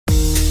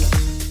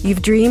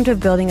You've dreamed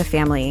of building a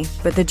family,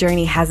 but the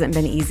journey hasn't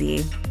been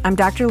easy. I'm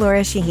Dr.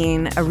 Laura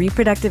Shaheen, a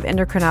reproductive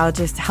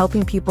endocrinologist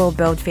helping people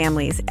build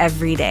families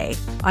every day.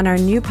 On our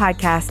new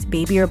podcast,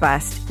 Baby or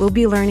Bust, we'll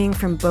be learning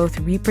from both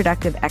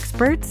reproductive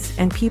experts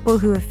and people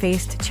who have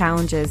faced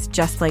challenges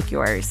just like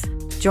yours.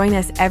 Join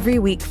us every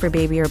week for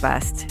Baby or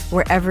Bust,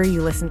 wherever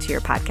you listen to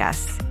your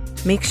podcasts.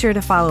 Make sure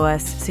to follow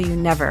us so you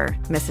never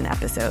miss an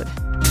episode.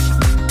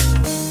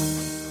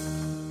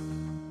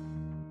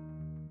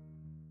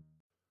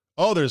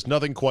 Oh, there's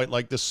nothing quite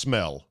like the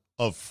smell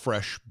of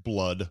fresh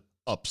blood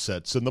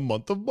upsets in the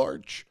month of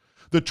March.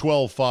 The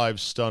 12-5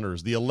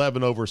 stunners, the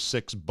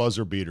 11/6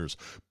 buzzer beaters.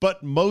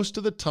 But most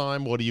of the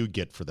time, what do you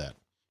get for that?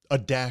 A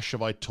dash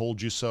of I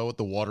told you so at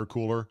the water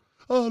cooler?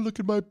 Oh, look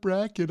at my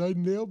bracket. I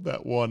nailed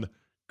that one.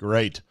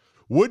 Great.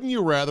 Wouldn't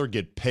you rather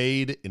get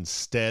paid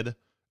instead?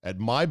 At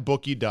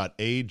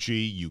mybookie.ag,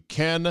 you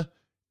can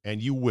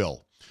and you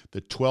will.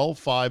 The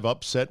 12-5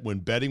 upset when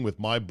betting with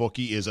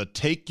MyBookie is a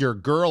take your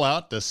girl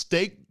out to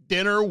steak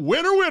dinner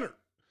winner.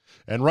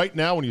 And right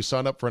now, when you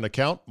sign up for an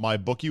account,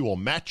 MyBookie will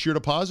match your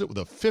deposit with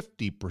a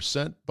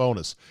 50%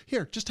 bonus.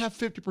 Here, just have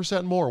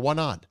 50% more. Why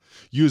not?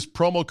 Use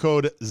promo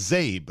code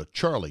ZABE,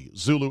 Charlie,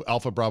 Zulu,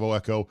 Alpha, Bravo,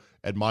 Echo,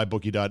 at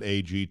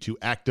mybookie.ag to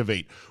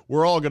activate.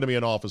 We're all going to be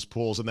in office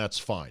pools, and that's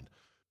fine.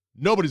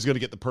 Nobody's going to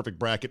get the perfect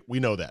bracket. We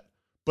know that.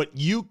 But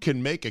you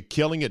can make a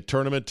killing at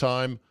tournament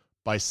time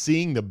by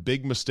seeing the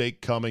big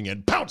mistake coming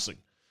and pouncing.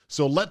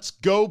 So let's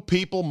go,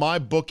 people.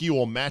 MyBookie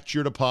will match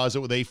your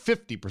deposit with a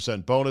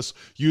 50% bonus.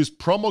 Use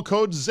promo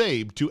code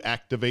ZABE to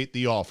activate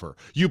the offer.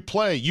 You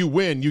play, you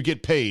win, you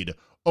get paid.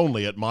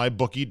 Only at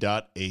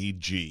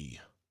mybookie.ag.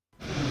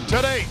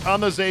 Today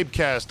on the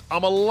ZabeCast,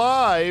 I'm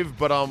alive,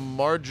 but I'm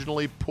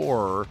marginally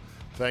poorer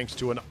thanks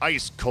to an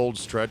ice-cold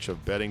stretch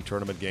of betting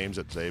tournament games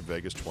at Zabe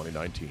Vegas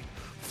 2019.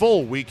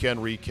 Full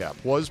weekend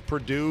recap. Was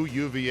Purdue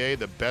UVA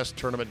the best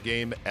tournament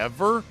game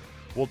ever?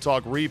 We'll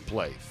talk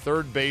replay,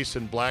 third base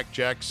and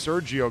blackjack,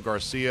 Sergio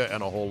Garcia,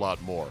 and a whole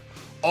lot more.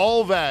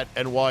 All that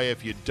and why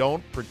if you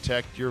don't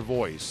protect your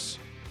voice,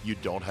 you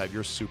don't have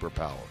your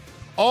superpower.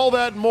 All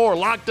that and more,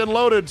 locked and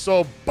loaded,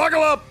 so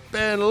buckle up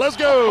and let's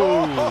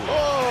go!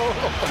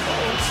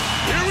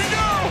 Here we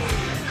go!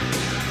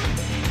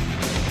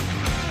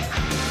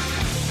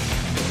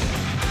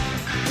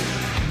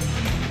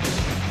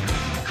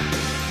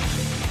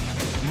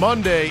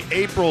 Monday,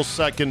 April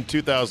 2nd,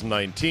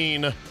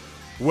 2019.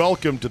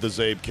 Welcome to the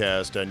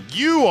ZabeCast, and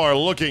you are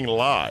looking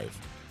live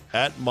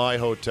at my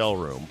hotel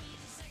room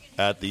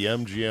at the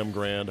MGM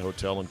Grand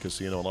Hotel and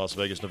Casino in Las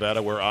Vegas,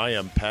 Nevada, where I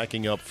am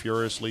packing up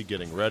furiously,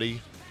 getting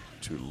ready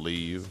to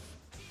leave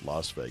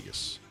Las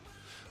Vegas.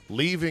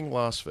 Leaving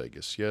Las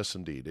Vegas, yes,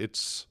 indeed.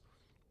 It's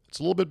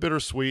a little bit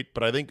bittersweet,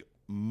 but I think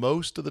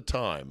most of the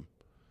time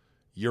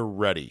you're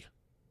ready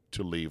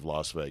to leave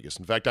Las Vegas.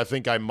 In fact, I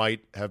think I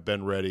might have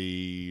been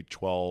ready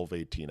 12,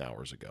 18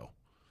 hours ago.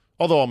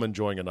 Although I'm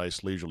enjoying a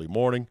nice leisurely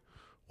morning,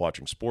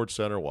 watching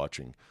SportsCenter,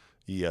 watching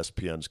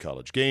ESPN's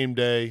College Game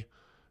Day,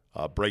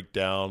 break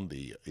down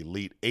the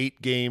Elite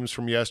Eight games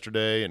from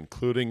yesterday,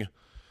 including,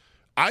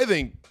 I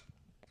think,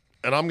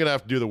 and I'm going to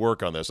have to do the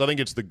work on this, I think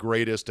it's the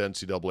greatest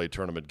NCAA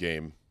tournament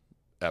game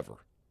ever.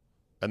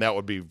 And that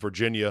would be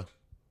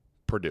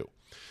Virginia-Purdue.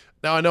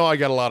 Now, I know I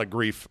got a lot of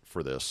grief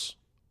for this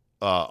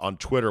on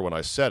Twitter when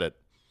I said it.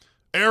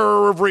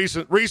 Error of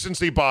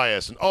recency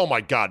bias. And oh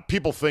my God,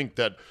 people think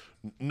that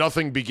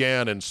nothing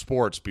began in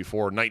sports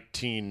before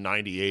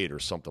 1998 or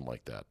something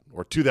like that,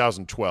 or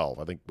 2012,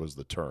 I think was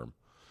the term.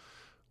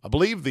 I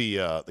believe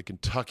the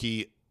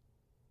Kentucky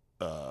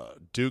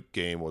Duke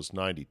game was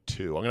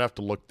 92. I'm going to have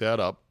to look that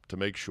up to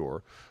make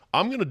sure.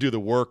 I'm going to do the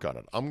work on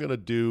it. I'm going to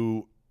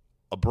do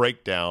a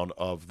breakdown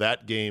of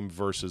that game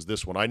versus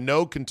this one. I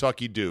know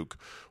Kentucky Duke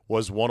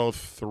was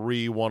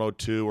 103,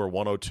 102, or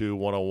 102,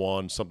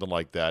 101, something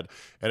like that.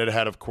 And it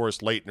had, of course,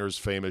 Leitner's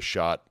famous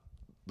shot,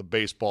 the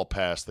baseball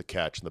pass, the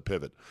catch, and the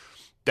pivot.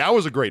 That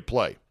was a great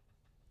play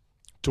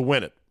to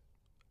win it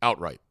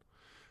outright.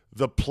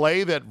 The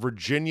play that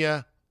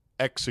Virginia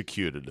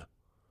executed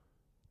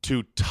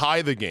to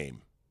tie the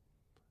game,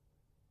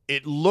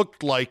 it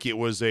looked like it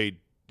was it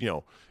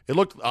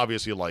looked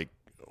obviously like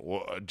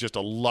just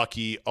a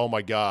lucky, oh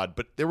my God,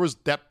 but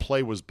that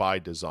play was by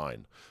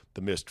design.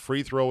 The missed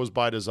free throw was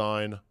by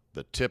design.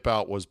 The tip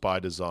out was by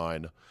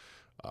design.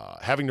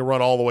 Having to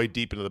run all the way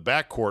deep into the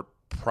backcourt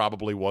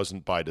probably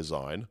wasn't by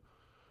design,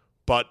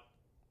 but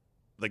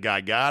the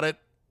guy got it,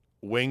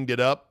 winged it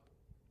up,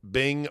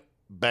 bing,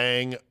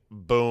 bang,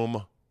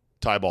 boom,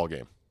 tie ball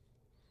game.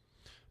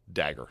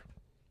 Dagger.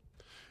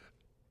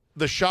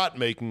 The shot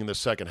making in the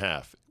second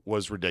half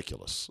was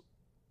ridiculous.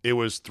 It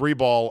was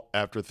 3-ball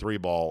after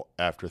 3-ball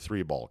after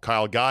 3-ball.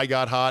 Kyle Guy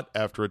got hot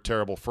after a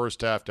terrible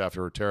first half,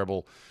 after a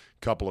terrible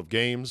couple of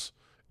games,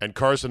 and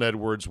Carson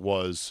Edwards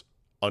was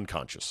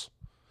unconscious.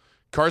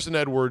 Carson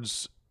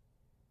Edwards,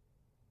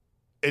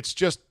 it's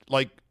just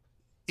like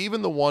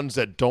even the ones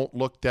that don't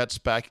look that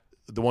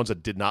the ones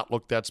that did not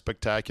look that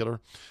spectacular,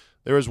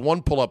 there was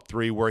one pull-up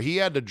three where he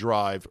had to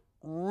drive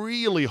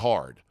really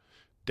hard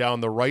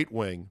down the right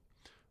wing,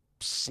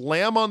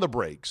 slam on the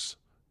brakes,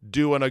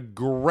 do an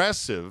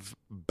aggressive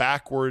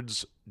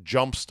backwards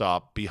jump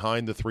stop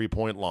behind the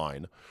three-point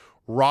line,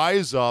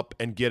 rise up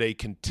and get a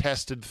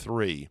contested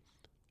three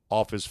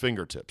off his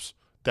fingertips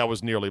that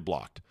was nearly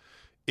blocked.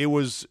 It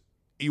was,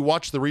 you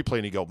watch the replay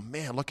and you go,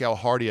 man, look how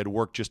hard he had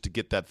worked just to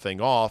get that thing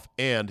off,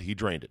 and he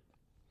drained it.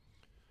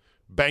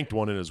 Banked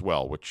one in as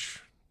well,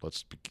 which,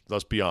 let's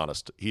be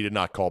honest, he did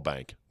not call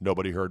bank.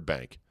 Nobody heard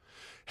bank.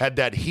 Had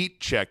that heat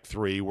check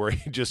three where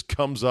he just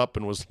comes up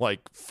and was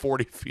like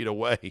 40 feet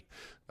away.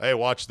 Hey,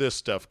 watch this,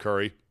 Steph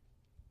Curry.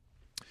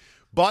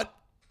 But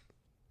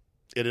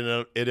it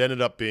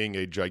ended up being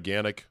a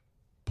gigantic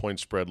point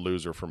spread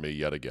loser for me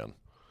yet again.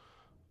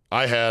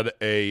 I had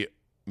a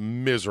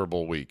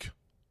miserable week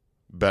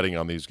betting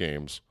on these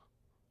games.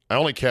 I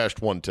only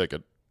cashed one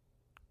ticket,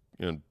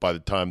 and by the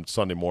time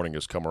Sunday morning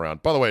has come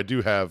around. By the way, I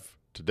do have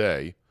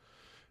today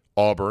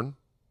Auburn,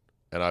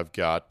 and I've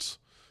got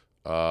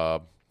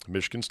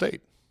Michigan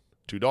State,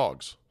 2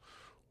 dogs.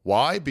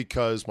 Why?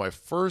 Because my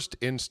first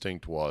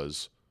instinct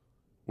was,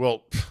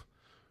 well,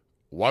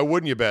 why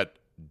wouldn't you bet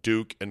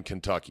Duke and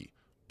Kentucky?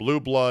 Blue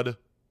blood,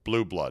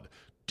 blue blood.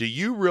 Do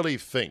you really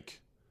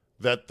think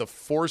that the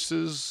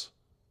forces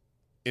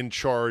in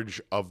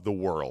charge of the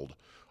world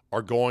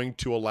are going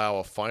to allow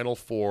a Final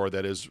Four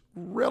that is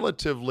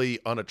relatively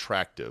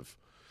unattractive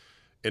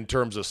in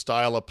terms of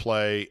style of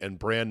play and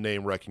brand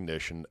name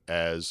recognition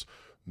as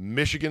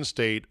Michigan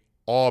State,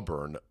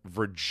 Auburn,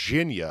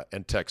 Virginia,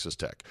 and Texas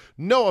Tech?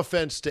 No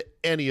offense to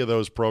any of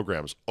those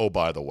programs, oh,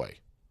 by the way.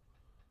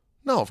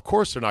 No, of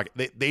course they're not.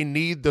 They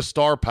need the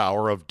star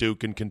power of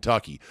Duke and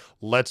Kentucky.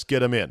 Let's get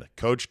them in.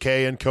 Coach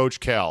K and Coach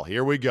Cal,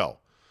 here we go.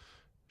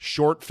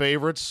 Short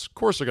favorites, of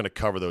course they're going to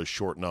cover those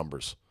short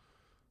numbers.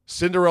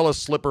 Cinderella's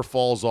slipper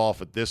falls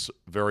off at this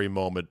very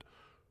moment.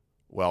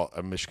 Well,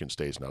 Michigan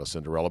State's not a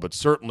Cinderella, but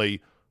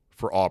certainly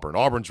for Auburn.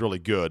 Auburn's really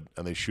good,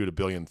 and they shoot 1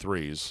 billion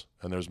threes,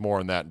 and there's more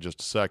on that in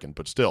just a second,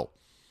 but still.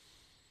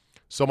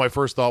 So my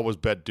first thought was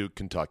bet Duke,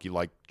 Kentucky,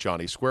 like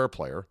Johnny Square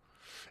player.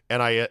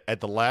 And I,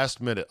 at the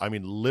last minute, I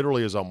mean,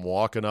 literally as I'm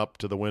walking up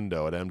to the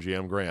window at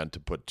MGM Grand to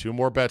put 2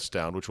 more bets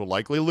down, which will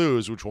likely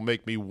lose, which will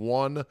make me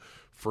 1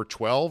 for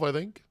 12, I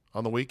think,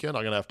 on the weekend.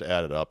 I'm going to have to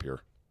add it up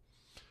here.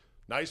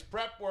 Nice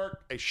prep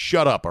work. Hey,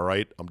 shut up, all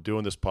right? I'm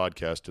doing this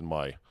podcast in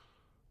my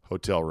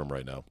hotel room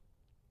right now.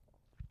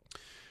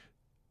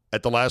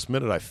 At the last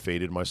minute, I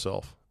faded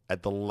myself.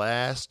 At the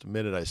last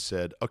minute, I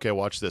said, okay,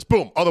 watch this.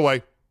 Boom, other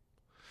way.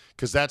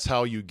 Because that's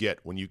how you get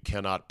when you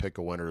cannot pick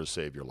a winner to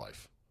save your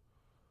life.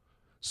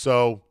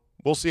 So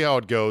we'll see how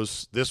it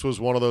goes. This was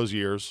one of those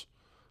years.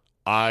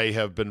 I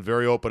have been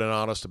very open and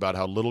honest about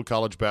how little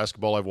college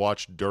basketball I've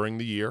watched during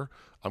the year.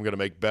 I'm going to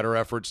make better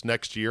efforts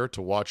next year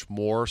to watch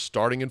more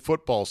starting in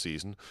football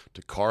season,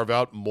 to carve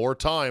out more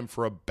time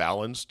for a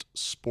balanced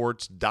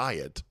sports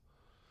diet,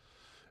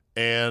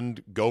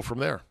 and go from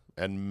there.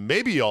 And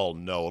maybe I'll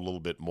know a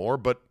little bit more,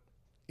 but,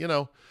 you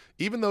know,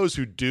 even those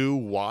who do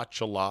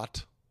watch a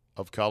lot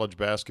of college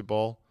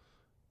basketball,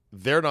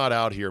 they're not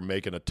out here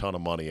making a ton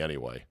of money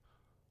anyway,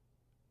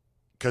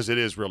 because it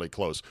is really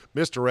close.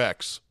 Mr.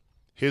 X,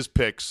 his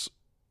picks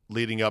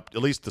leading up,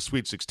 at least the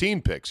Sweet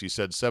 16 picks, he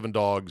said 7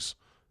 dogs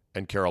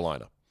and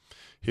Carolina.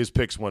 His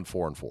picks went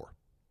 4-4.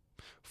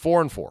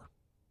 4-4.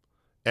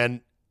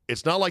 And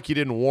it's not like he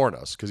didn't warn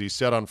us, because he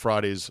said on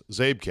Friday's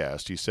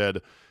Zabecast, he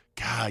said,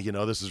 God, you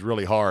know, this is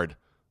really hard.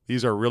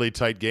 These are really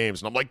tight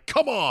games. And I'm like,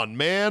 come on,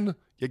 man.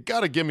 You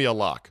got to give me a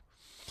lock.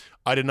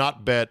 I did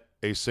not bet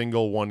a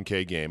single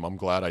 1K game. I'm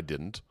glad I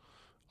didn't.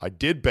 I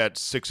did bet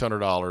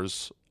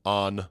 $600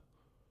 on,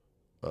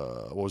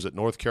 what was it,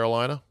 North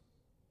Carolina?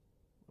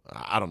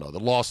 I don't know. The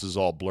losses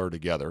all blur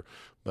together.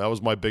 That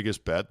was my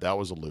biggest bet. That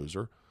was a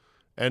loser.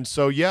 And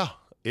so, yeah,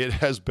 it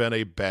has been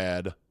a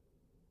bad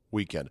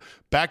weekend.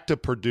 Back to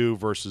Purdue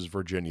versus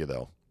Virginia,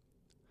 though.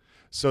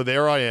 So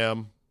there I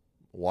am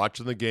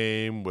watching the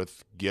game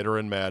with Gitter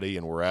and Maddie,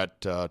 and we're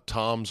at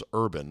Tom's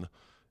Urban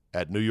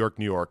at New York,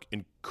 New York.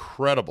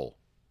 Incredible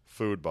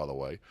food, by the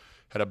way.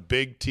 Had a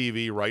big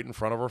TV right in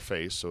front of our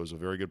face, so it was a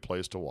very good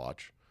place to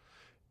watch.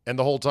 And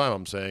the whole time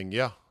I'm saying,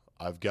 yeah,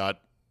 I've got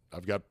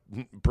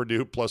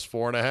Purdue plus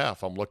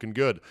 4.5. I'm looking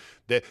good.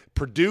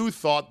 Purdue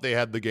thought they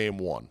had the game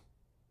won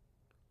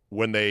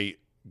when they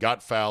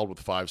got fouled with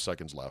 5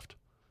 seconds left,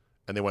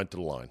 and they went to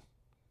the line.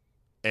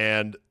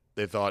 And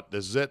they thought,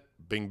 this is it.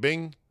 Bing,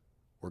 bing.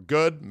 We're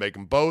good. Make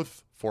them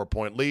both.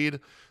 4-point lead.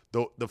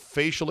 The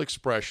facial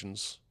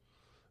expressions,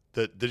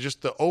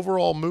 just the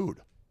overall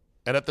mood.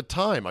 And at the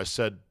time, I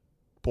said,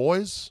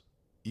 boys,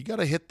 you got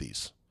to hit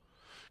these.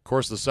 Of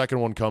course, the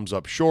second one comes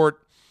up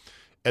short.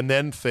 And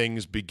then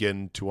things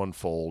begin to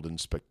unfold in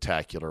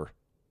spectacular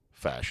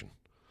fashion.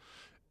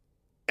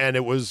 And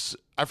it was,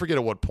 I forget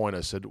at what point I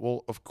said,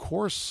 well, of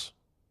course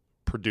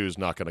Purdue's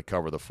not going to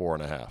cover the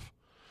 4.5.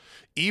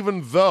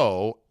 Even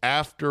though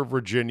after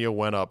Virginia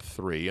went up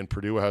 3 and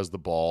Purdue has the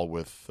ball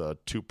with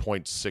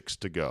 2.6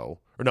 to go,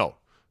 or no,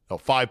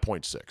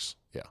 5.6.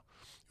 Yeah.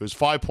 It was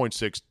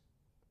 5.6,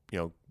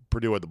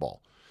 Purdue had the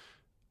ball.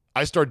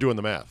 I started doing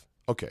the math.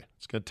 Okay,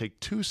 it's going to take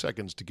 2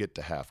 seconds to get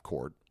to half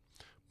court.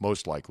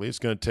 most likely. It's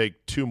going to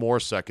take 2 more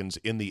seconds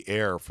in the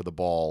air for the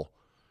ball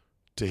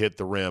to hit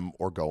the rim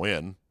or go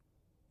in,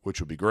 which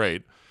would be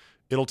great.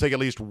 It'll take at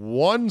least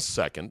 1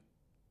 second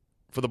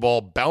for the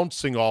ball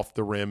bouncing off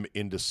the rim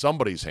into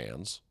somebody's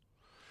hands.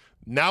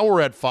 Now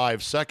we're at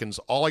 5 seconds.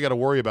 All I got to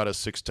worry about is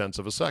 0.6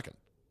 of a second.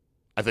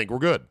 I think we're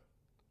good.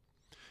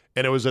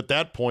 And it was at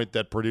that point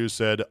that Purdue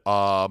said,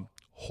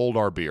 hold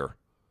our beer.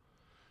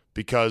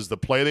 Because the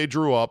play they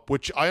drew up,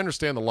 which I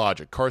understand the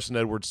logic, Carson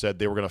Edwards said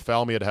they were going to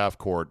foul me at half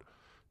court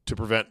to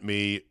prevent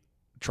me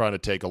trying to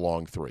take a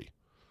long three.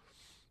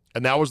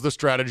 And that was the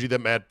strategy that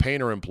Matt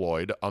Painter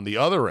employed on the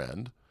other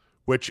end,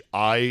 which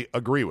I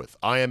agree with.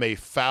 I am a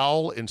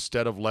foul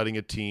instead of letting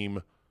a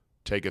team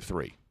take a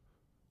three.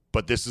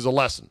 But this is a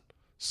lesson.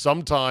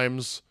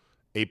 Sometimes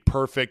a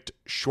perfect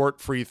short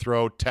free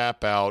throw,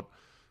 tap out,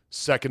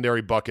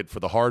 secondary bucket for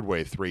the hard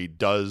way three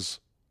does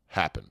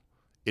happen.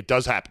 It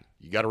does happen.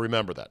 You got to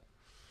remember that.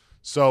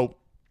 So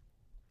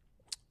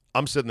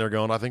I'm sitting there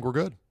going, I think we're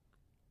good.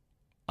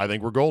 I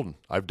think we're golden.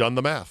 I've done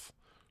the math.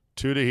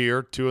 2 to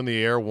here, 2 in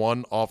the air,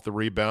 1 off the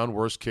rebound.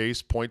 Worst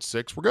case,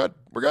 0.6. We're good.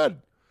 We're good.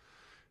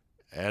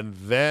 And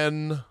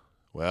then,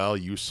 well,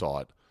 you saw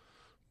it.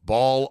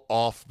 Ball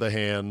off the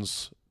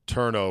hands,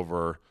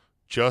 turnover,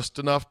 just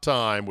enough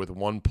time with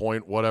 1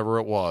 point, whatever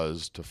it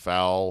was, to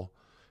foul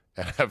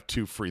and have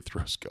 2 free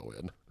throws go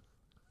in.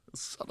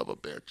 Son of a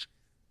bitch.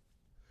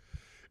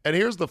 And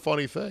here's the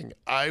funny thing.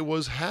 I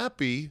was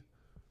happy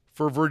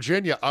for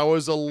Virginia. I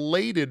was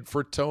elated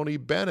for Tony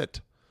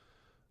Bennett.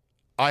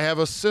 I have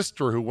a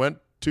sister who went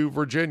to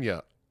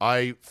Virginia.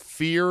 I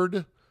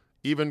feared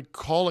even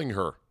calling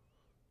her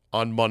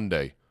on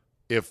Monday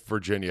if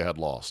Virginia had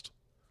lost.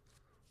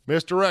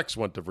 Mr. X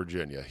went to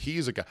Virginia.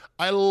 He's a guy.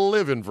 I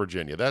live in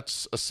Virginia.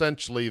 That's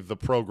essentially the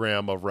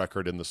program of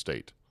record in the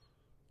state.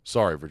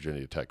 Sorry,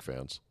 Virginia Tech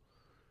fans.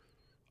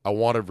 I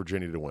wanted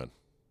Virginia to win.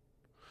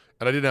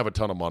 And I didn't have a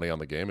ton of money on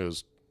the game. It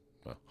was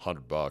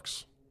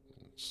 $100.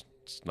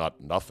 It's not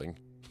nothing.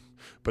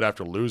 But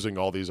after losing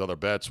all these other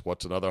bets,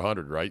 what's another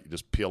 100, right? You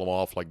just peel them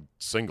off like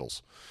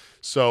singles.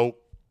 So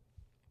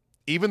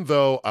even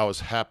though I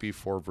was happy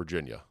for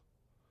Virginia,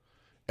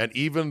 and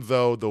even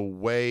though the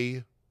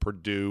way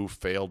Purdue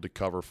failed to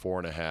cover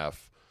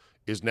 4.5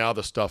 is now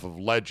the stuff of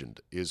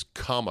legend, is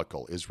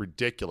comical, is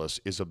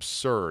ridiculous, is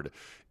absurd,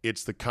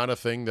 it's the kind of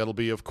thing that'll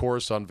be, of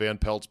course, on Van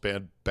Pelt's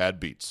Bad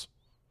Beats.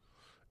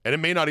 And it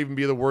may not even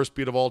be the worst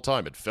beat of all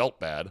time. It felt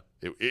bad.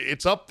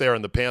 It's up there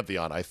in the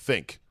pantheon, I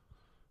think.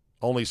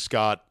 Only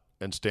Scott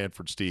and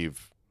Stanford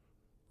Steve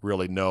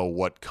really know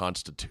what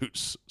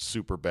constitutes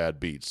super bad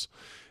beats.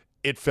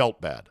 It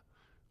felt bad.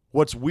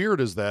 What's weird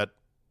is that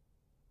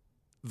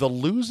the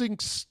losing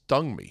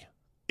stung me.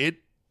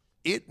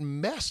 It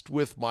messed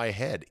with my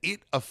head.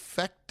 It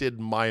affected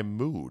my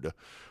mood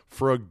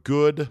for a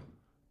good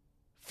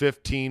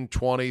 15,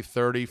 20,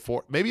 30,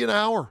 40, maybe an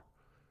hour.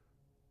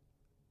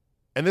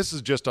 And this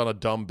is just on a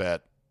dumb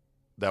bet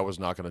that was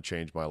not going to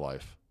change my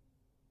life.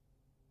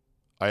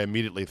 I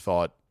immediately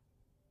thought,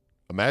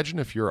 imagine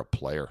if you're a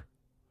player.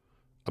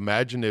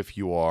 Imagine if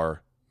you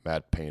are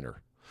Matt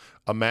Painter.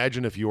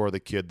 Imagine if you are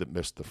the kid that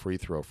missed the free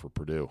throw for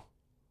Purdue.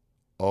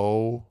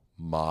 Oh,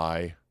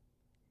 my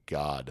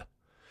God.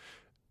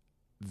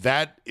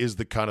 That is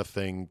the kind of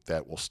thing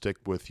that will stick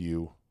with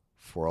you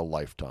for a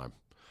lifetime.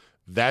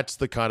 That's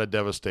the kind of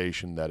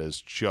devastation that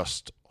is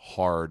just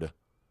hard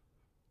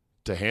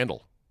to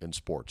handle in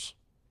sports.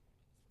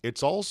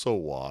 It's also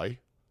why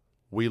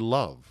we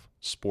love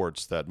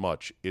sports that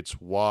much. It's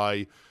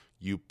why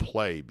you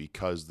play,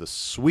 because the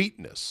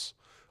sweetness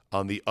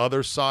on the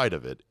other side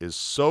of it is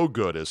so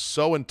good, is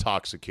so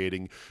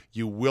intoxicating,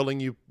 you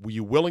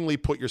willingly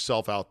put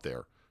yourself out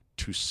there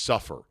to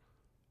suffer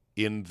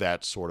in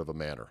that sort of a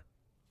manner.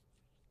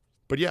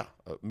 But yeah,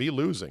 me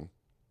losing,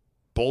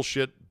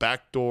 bullshit,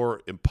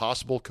 backdoor,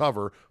 impossible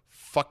cover,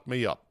 fucked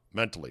me up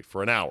mentally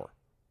for an hour.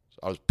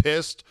 I was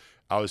pissed.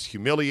 I was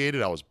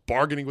humiliated. I was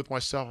bargaining with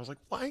myself. I was like,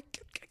 why?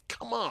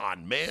 Come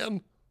on,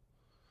 man.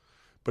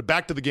 But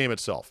back to the game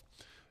itself.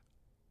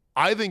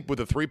 I think with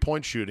the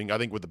three-point shooting, I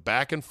think with the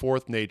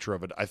back-and-forth nature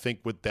of it, I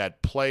think with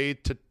that play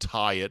to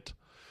tie it,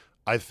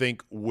 I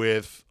think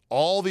with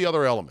all the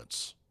other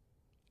elements,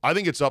 I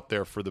think it's up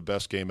there for the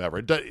best game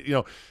ever.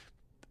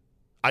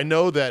 I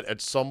know that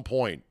at some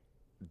point,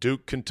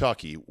 Duke,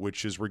 Kentucky,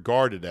 which is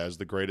regarded as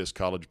the greatest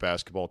college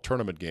basketball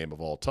tournament game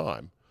of all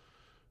time,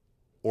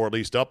 or at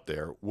least up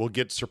there, will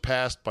get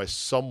surpassed by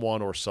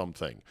someone or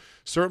something.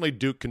 Certainly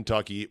Duke,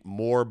 Kentucky,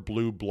 more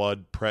blue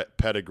blood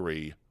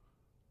pedigree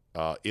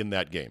in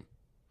that game.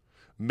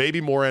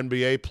 Maybe more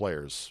NBA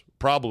players,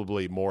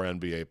 probably more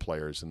NBA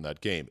players in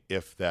that game,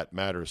 if that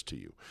matters to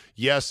you.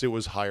 Yes, it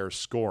was higher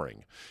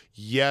scoring.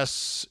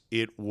 Yes,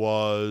 it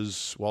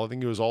was, I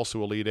think it was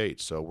also Elite Eight,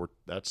 so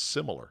that's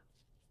similar.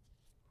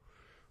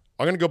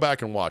 I'm going to go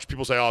back and watch.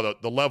 People say,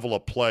 the level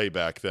of play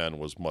back then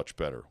was much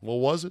better. Well,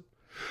 was it?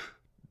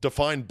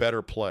 Define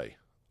better play.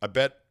 I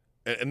bet,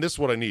 and this is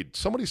what I need.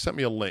 Somebody sent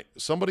me a link.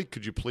 Somebody,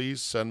 could you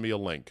please send me a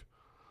link,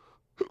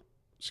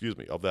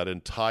 of that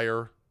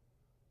entire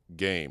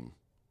game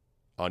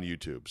on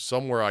YouTube.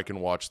 Somewhere I can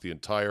watch the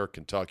entire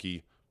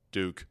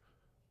Kentucky-Duke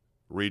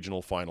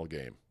regional final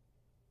game.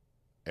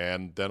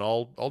 And then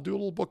I'll do a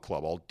little book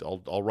club.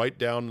 I'll write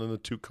down in the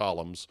 2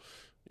 columns,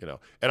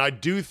 And I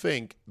do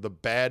think the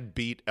bad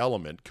beat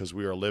element, because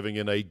we are living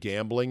in a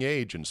gambling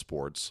age in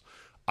sports,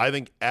 I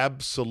think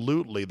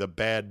absolutely the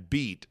bad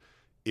beat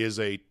is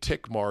a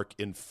tick mark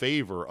in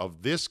favor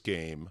of this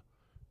game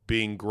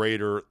being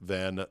greater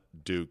than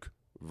Duke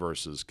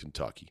versus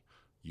Kentucky.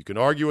 You can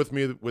argue with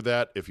me with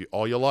that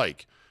all you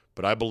like,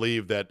 but I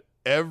believe that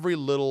every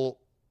little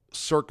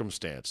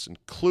circumstance,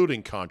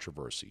 including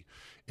controversy,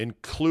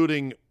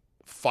 including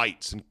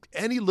fights, and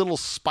any little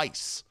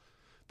spice,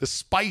 the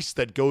spice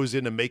that goes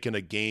into making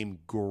a game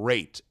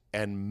great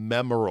and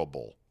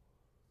memorable,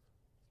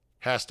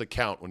 has to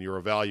count when you're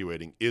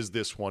evaluating, is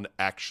this one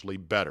actually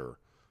better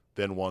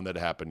than one that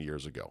happened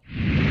years ago?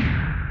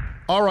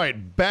 All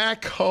right,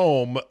 back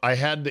home, I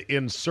had to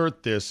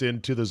insert this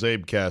into the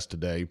Zabecast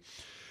today.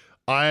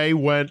 I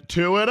went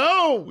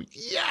 2-0.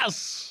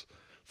 Yes!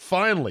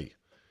 Finally,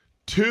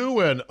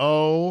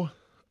 2-0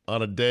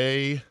 on a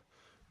day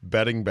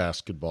betting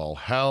basketball.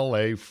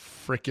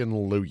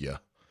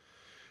 Hallelujah.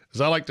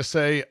 As I like to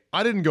say,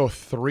 I didn't go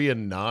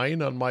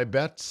 3-9 on my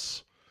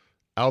bets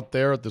out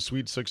there at the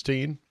Sweet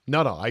 16.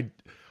 No,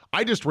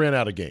 I just ran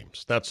out of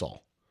games. That's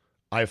all.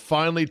 I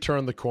finally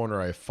turned the corner.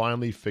 I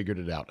finally figured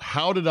it out.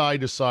 How did I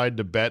decide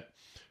to bet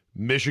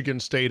Michigan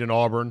State and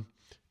Auburn?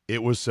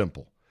 It was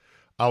simple.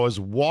 I was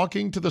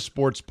walking to the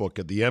sports book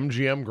at the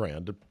MGM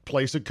Grand to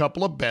place a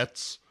couple of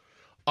bets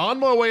on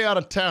my way out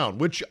of town,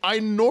 which I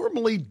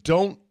normally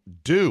don't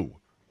do,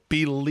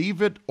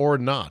 believe it or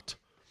not.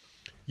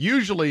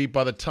 Usually,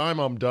 by the time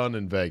I'm done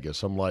in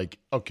Vegas, I'm like,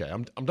 okay,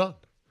 I'm done.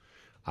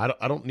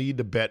 I don't need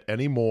to bet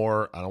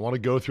anymore. I don't want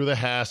to go through the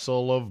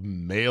hassle of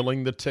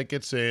mailing the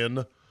tickets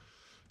in.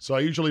 So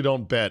I usually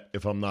don't bet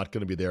if I'm not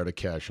going to be there to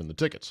cash in the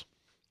tickets.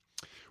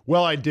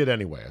 Well, I did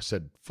anyway. I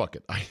said, fuck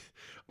it.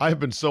 I have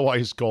been so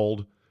ice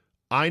cold.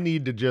 I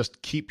need to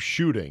just keep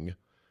shooting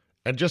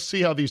and just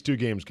see how these 2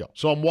 games go.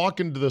 So I'm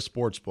walking to the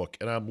sports book,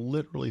 and I'm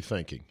literally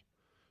thinking,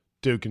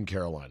 Duke and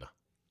Carolina,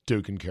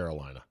 Duke and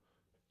Carolina,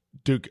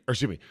 Duke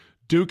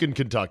and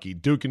Kentucky,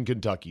 Duke and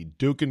Kentucky,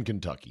 Duke and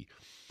Kentucky.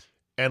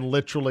 And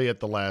literally at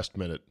the last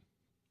minute,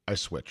 I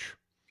switch.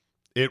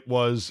 It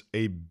was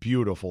a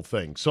beautiful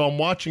thing. So I'm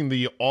watching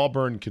the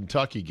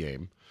Auburn-Kentucky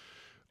game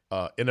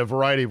in a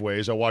variety of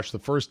ways. I watched the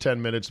first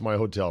 10 minutes in my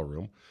hotel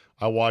room.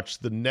 I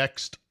watched the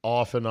next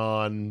off and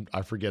on,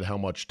 I forget how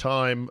much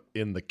time,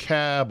 in the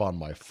cab, on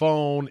my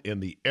phone, in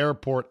the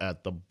airport,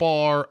 at the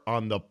bar,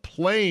 on the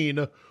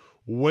plane,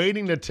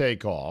 waiting to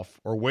take off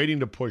or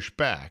waiting to push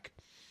back.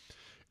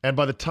 And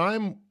by the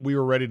time we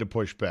were ready to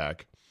push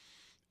back,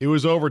 it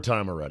was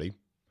overtime already.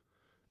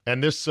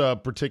 And this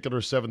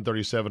particular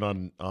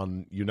 737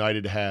 on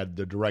United had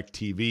the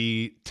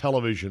DirecTV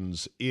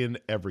televisions in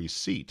every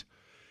seat.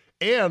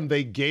 And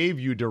they gave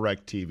you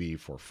DirecTV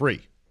for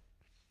free.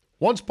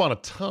 Once upon a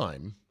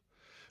time,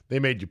 they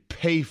made you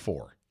pay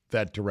for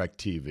that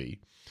DirecTV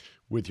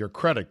with your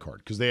credit card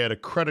because they had a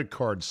credit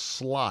card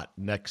slot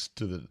next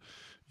to the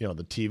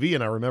TV.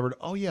 And I remembered,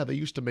 oh, yeah, they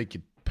used to make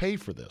you pay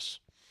for this.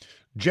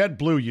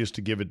 JetBlue used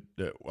to give it.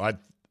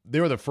 They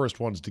were the first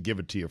ones to give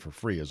it to you for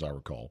free, as I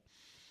recall.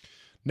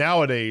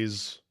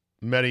 Nowadays,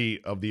 many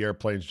of the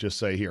airplanes just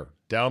say, here,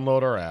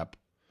 download our app,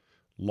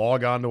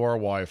 log on to our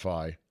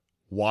Wi-Fi,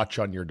 watch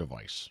on your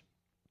device.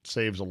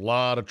 Saves a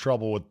lot of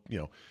trouble with,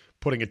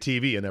 putting a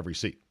TV in every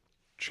seat,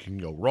 which can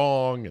go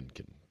wrong and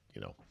can,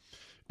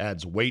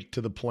 adds weight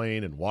to the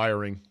plane and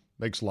wiring.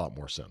 Makes a lot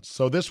more sense.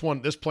 So this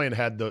plane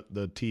had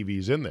the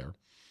TVs in there,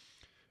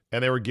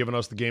 and they were giving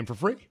us the game for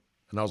free.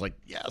 And I was like,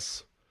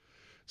 yes.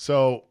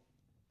 So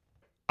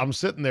I'm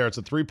sitting there. It's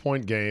a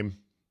 3-point game.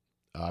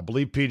 I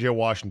believe P.J.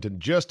 Washington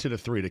just hit a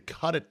 3 to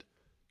cut it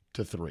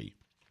to 3.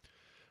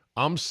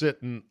 I'm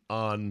sitting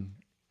on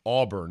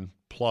Auburn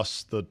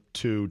plus the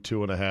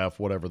 2.5,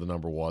 whatever the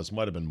number was.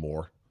 Might have been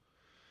more.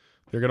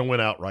 They're going to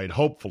win outright,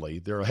 hopefully.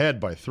 They're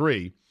ahead by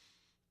 3.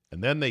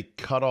 And then they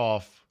cut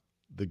off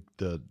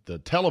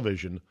the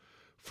television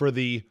for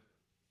the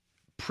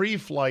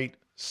pre-flight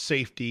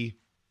safety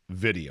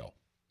video.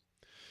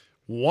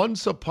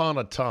 Once upon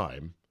a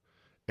time,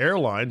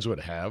 airlines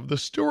would have the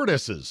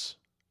stewardesses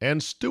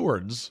and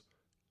stewards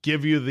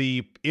give you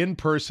the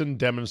in-person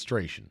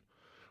demonstration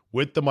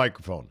with the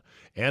microphone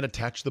and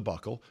attach the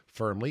buckle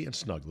firmly and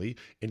snugly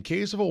in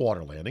case of a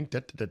water landing.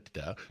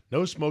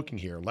 No smoking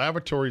here.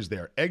 Lavatories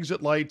there.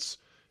 Exit lights.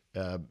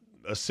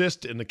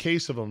 Assist in the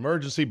case of an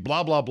emergency.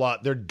 Blah, blah, blah.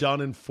 They're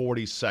done in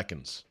 40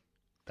 seconds.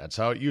 That's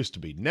how it used to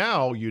be.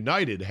 Now,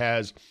 United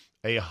has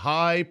a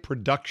high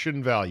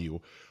production value,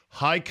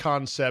 high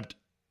concept,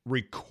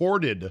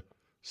 recorded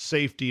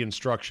safety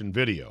instruction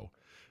video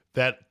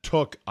that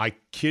took, I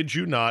kid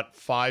you not,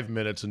 5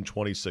 minutes and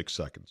 26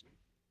 seconds.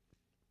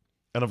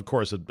 And of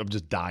course, I'm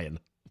just dying.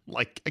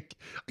 Like,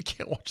 I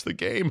can't watch the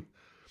game.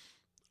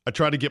 I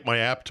tried to get my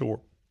app to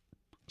work.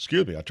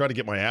 I tried to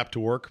get my app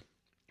to work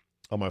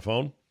on my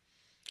phone.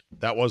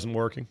 That wasn't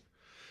working.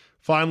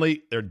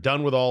 Finally, they're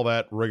done with all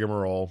that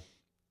rigmarole.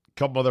 A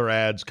couple other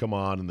ads come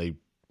on, and they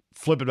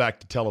flip it back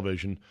to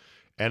television.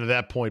 And at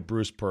that point,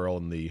 Bruce Pearl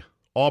and the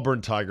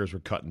Auburn Tigers were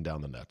cutting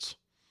down the nets.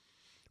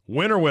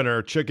 Winner,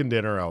 winner, chicken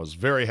dinner. I was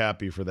very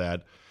happy for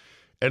that.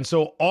 And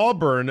so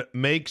Auburn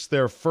makes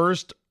their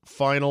first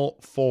Final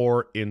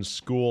Four in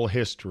school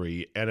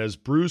history. And as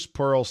Bruce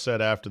Pearl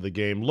said after the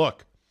game,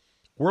 look,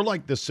 we're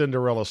like the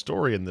Cinderella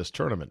story in this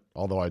tournament,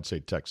 although I'd say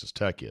Texas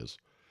Tech is.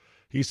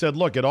 He said,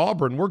 look, at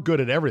Auburn, we're good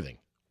at everything.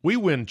 We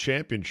win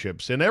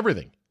championships in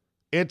everything.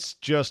 It's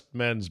just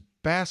men's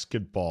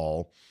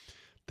basketball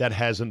that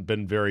hasn't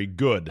been very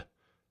good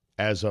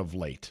as of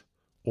late,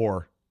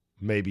 or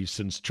maybe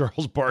since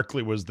Charles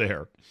Barkley was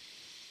there.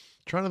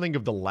 Trying to think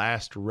of the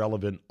last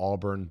relevant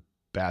Auburn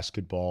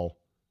basketball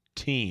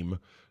team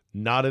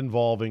not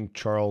involving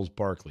Charles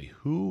Barkley.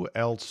 Who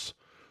else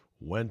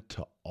went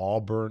to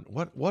Auburn?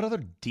 What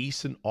other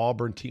decent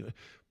Auburn team?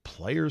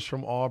 Players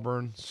from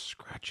Auburn?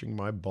 Scratching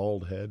my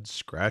bald head.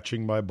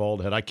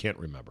 I can't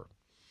remember.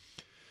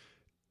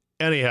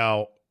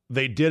 Anyhow,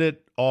 they did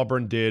it,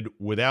 Auburn did,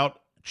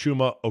 without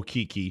Chuma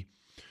Okeke,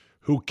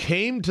 who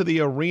came to the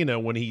arena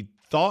when he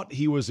thought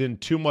he was in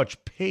too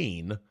much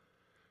pain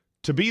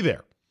to be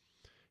there.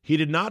 He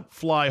did not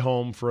fly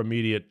home for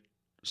immediate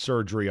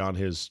surgery on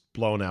his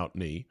blown-out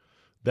knee.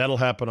 That'll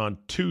happen on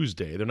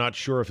Tuesday. They're not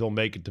sure if he'll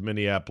make it to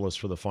Minneapolis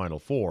for the Final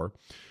Four,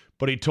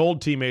 but he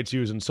told teammates he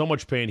was in so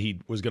much pain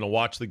he was going to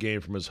watch the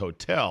game from his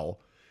hotel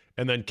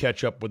and then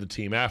catch up with the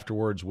team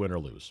afterwards, win or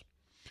lose.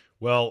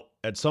 Well,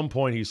 at some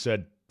point he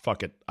said,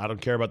 fuck it, I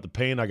don't care about the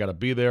pain. I got to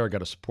be there. I got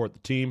to support the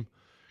team.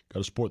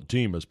 Got to support the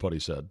team, as Putty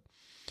said.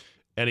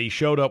 And he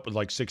showed up with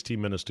like 16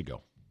 minutes to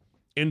go.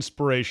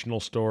 Inspirational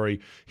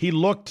story. He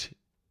looked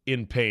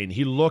in pain.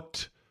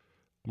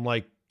 I'm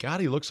like,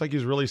 God, he looks like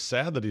he's really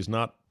sad that he's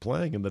not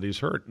playing and that he's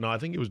hurt. No, I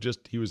think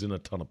he was in a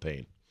ton of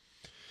pain.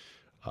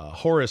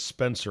 Horace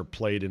Spencer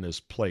played in his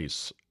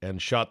place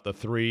and shot the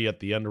three at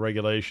the end of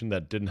regulation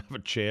that didn't have a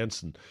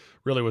chance and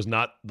really was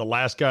not the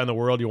last guy in the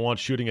world you want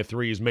shooting a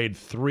three. He's made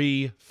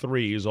 3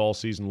 threes all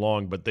season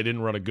long, but they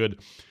didn't run a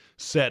good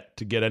set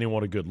to get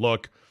anyone a good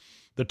look.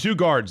 The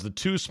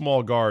two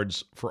small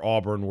guards for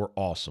Auburn were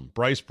awesome.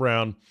 Bryce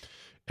Brown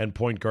and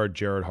point guard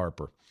Jared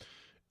Harper.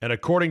 And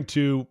according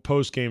to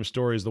post-game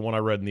stories, the one I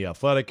read in The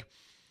Athletic,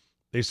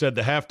 they said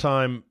the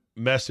halftime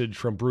message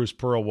from Bruce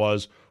Pearl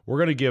was, we're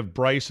going to give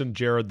Bryce and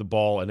Jared the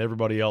ball and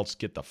everybody else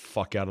get the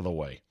fuck out of the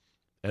way.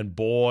 And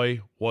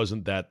boy,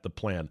 wasn't that the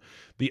plan.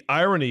 The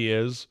irony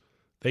is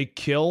they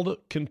killed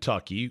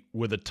Kentucky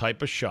with a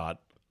type of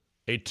shot,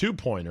 a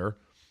two-pointer,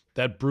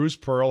 that Bruce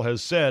Pearl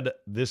has said,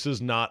 this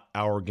is not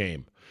our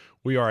game.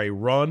 We are a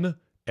run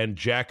and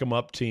jack 'em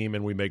up team,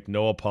 and we make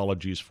no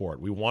apologies for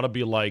it. We want to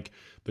be like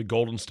the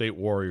Golden State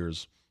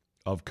Warriors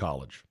of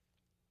college.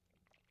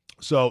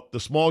 So the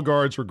small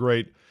guards were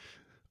great.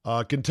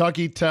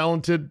 Kentucky,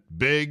 talented,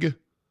 big,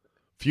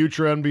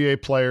 future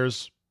NBA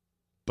players,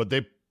 but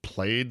they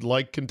played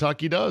like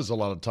Kentucky does a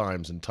lot of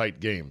times in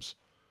tight games.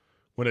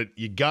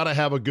 You got to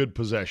have a good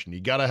possession. You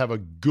got to have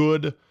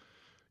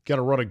got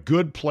to run a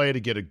good play to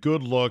get a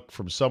good look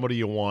from somebody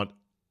you want.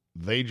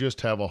 They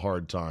just have a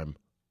hard time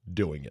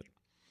doing it.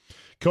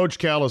 Coach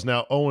Cal is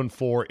now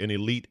 0-4 in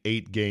Elite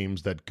 8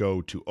 games that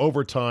go to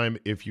overtime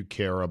if you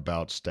care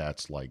about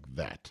stats like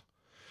that.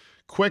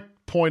 Quick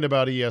point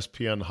about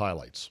ESPN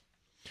highlights.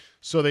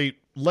 So they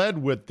led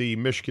with the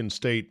Michigan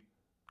State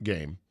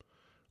game,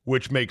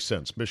 which makes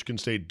sense. Michigan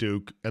State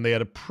Duke, and they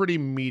had a pretty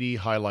meaty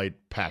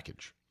highlight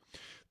package.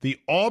 The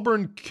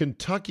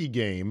Auburn-Kentucky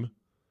game,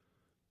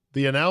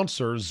 the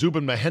announcer,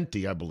 Zubin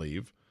Mehenti, I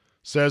believe,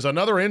 says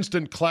another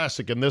instant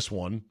classic in this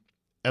one,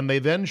 and they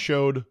then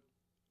showed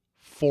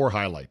 4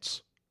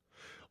 highlights.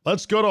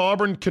 Let's go to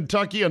Auburn,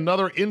 Kentucky,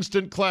 another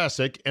instant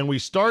classic, and we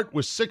start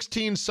with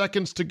 16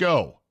 seconds to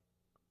go.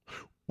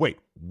 Wait,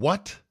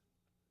 what?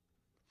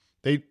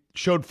 They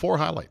showed 4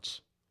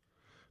 highlights.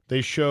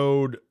 They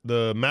showed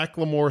the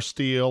Macklemore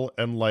steal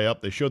and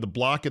layup. They showed the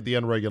block at the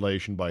end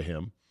regulation by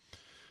him.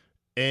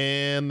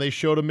 And they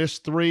showed a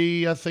missed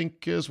 3, I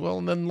think, as well.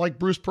 And then, like,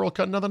 Bruce Pearl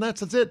cutting another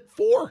nets. That's it.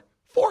 4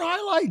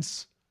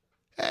 highlights.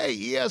 Hey,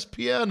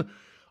 ESPN.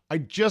 I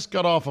just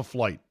got off a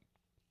flight.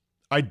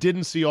 I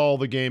didn't see all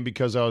the game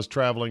because I was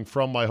traveling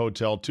from my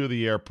hotel to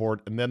the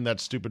airport, and then that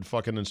stupid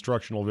fucking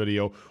instructional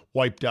video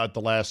wiped out the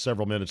last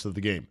several minutes of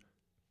the game.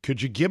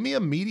 Could you give me a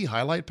meaty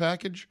highlight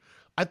package?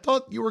 I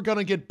thought you were going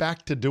to get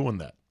back to doing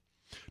that.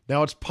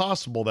 Now, it's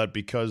possible that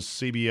because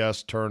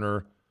CBS,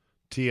 Turner,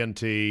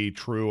 TNT,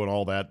 True, and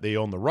all that, they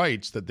own the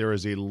rights, that there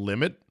is a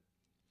limit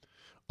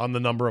on the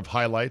number of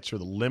highlights or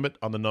the limit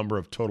on the number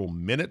of total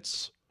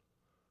minutes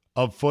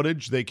of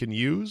footage they can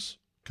use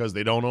because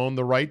they don't own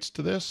the rights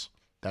to this.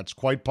 That's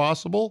quite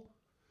possible.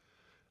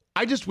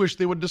 I just wish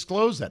they would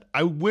disclose that.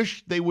 I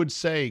wish they would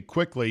say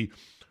quickly,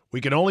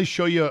 we can only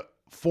show you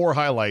 4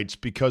 highlights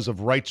because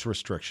of rights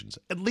restrictions.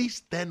 At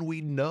least then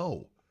we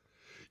know.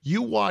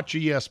 You watch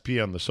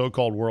ESPN, the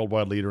so-called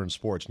worldwide leader in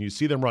sports, and you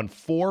see them run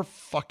 4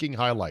 fucking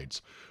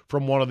highlights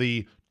from one of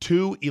the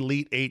 2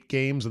 Elite 8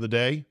 games of the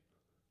day.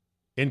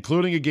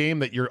 including a game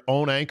that your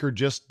own anchor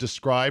just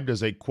described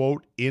as a,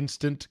 quote,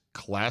 instant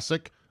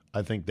classic.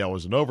 I think that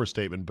was an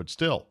overstatement, but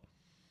still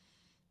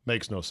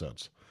makes no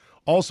sense.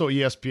 Also,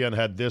 ESPN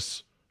had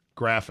this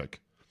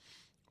graphic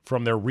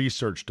from their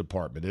research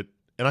department.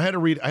 And I had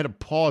to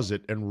pause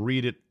it and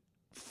read it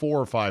 4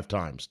 or 5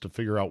 times to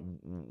figure out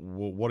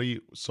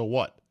so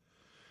what?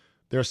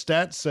 Their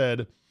stats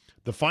said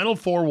the Final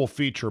Four will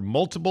feature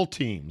multiple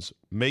teams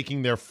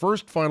making their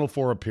first Final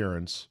Four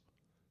appearance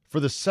for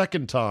the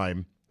second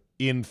time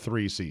in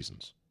 3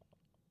 seasons.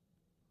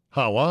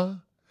 What?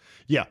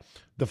 Yeah,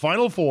 the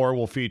Final Four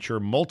will feature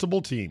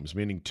multiple teams,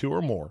 meaning 2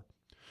 or more,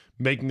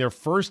 making their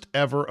first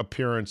ever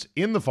appearance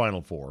in the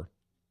Final Four.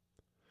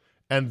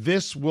 And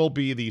this will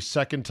be the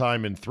second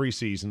time in 3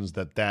 seasons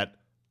that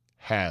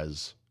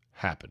has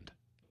happened.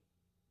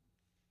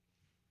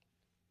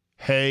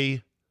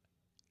 Hey,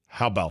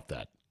 how about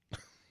that?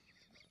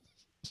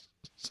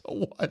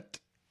 So what?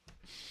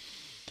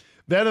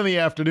 Then in the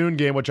afternoon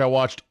game, which I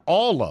watched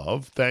all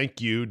of, thank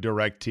you,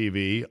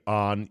 DirecTV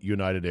on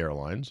United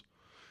Airlines,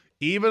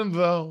 even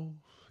though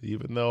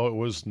it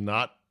was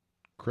not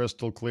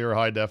crystal clear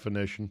high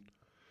definition,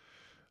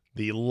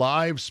 the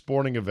live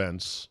sporting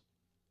events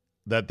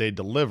that they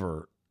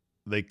deliver,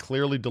 they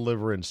clearly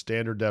deliver in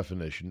standard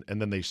definition,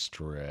 and then they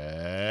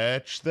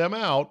stretch them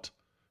out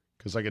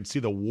because I could see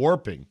the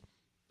warping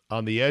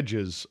on the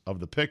edges of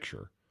the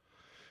picture.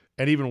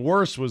 And even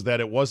worse was that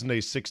it wasn't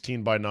a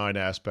 16:9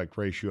 aspect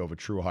ratio of a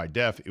true high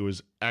def. It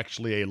was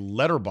actually a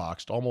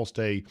letterboxed, almost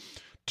a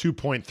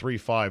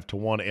 2.35 to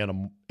 1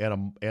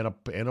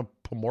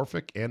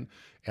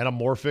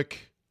 anamorphic,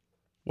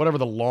 whatever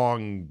the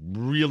long,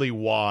 really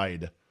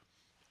wide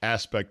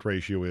aspect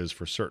ratio is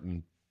for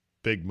certain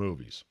big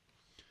movies.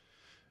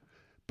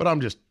 But I'm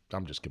just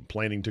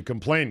complaining to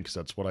complain because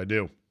that's what I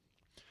do.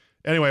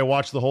 Anyway, I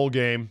watched the whole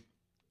game.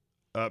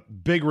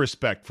 Big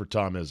respect for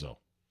Tom Izzo.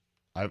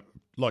 I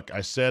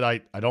said I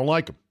don't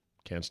like him.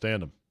 Can't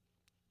stand him.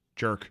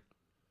 Jerk.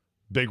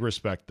 Big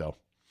respect, though.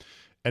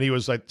 And he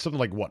was like something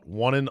like,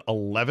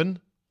 1-11?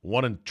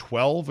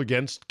 1-12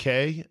 against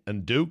K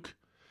and Duke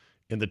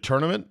in the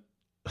tournament?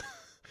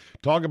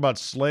 Talk about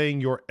slaying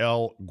your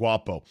El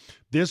Guapo.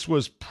 This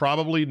was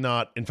probably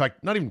not, in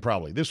fact, not even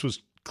probably, this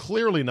was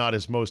clearly not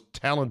his most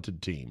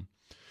talented team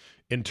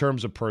in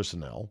terms of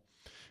personnel.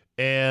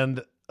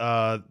 And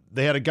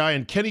they had a guy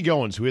in Kenny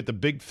Goins who hit the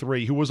big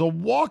 3, who was a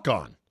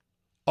walk-on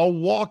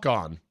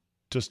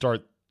to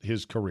start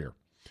his career.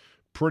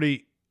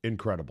 Pretty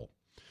incredible.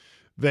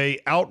 They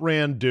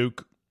outran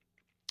Duke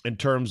in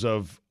terms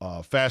of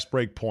fast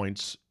break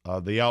points.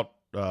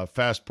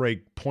 Fast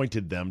break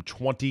pointed them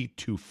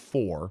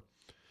 20-4.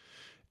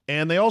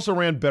 And they also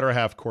ran better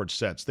half-court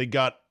sets. They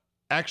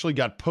actually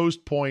got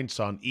post points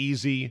on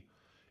easy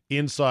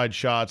inside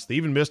shots. They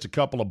even missed a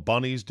couple of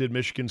bunnies, did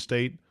Michigan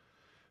State.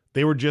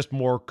 They were just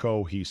more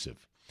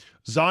cohesive.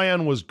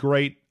 Zion was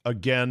great.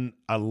 Again,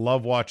 I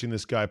love watching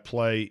this guy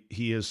play.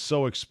 He is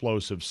so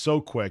explosive,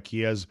 so quick. He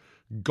has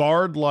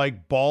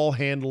guard-like ball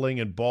handling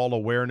and ball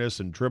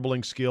awareness and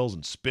dribbling skills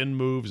and spin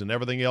moves and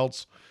everything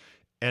else.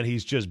 And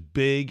he's just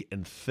big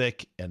and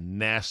thick and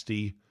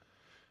nasty.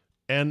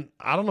 And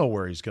I don't know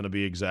where he's going to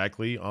be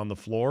exactly on the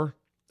floor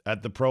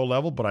at the pro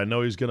level, but I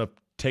know he's going to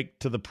take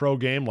to the pro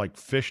game like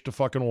fish to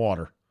fucking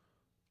water.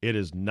 It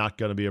is not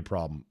going to be a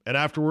problem. And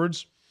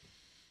afterwards,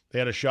 they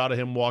had a shot of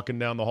him walking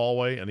down the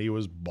hallway, and he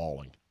was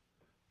bawling.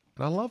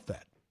 And I love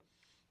that.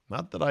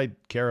 Not that I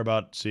care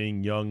about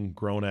seeing young,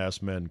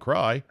 grown-ass men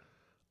cry.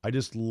 I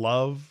just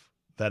love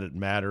that it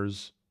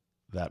matters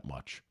that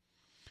much.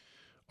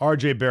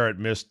 R.J. Barrett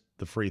missed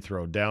the free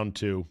throw, down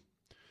 2,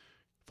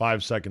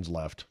 5 seconds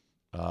left.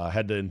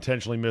 Had to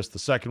intentionally miss the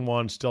second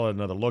one, still had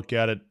another look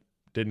at it,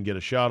 didn't get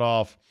a shot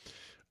off.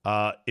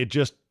 It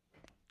just,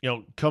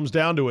 comes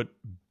down to it.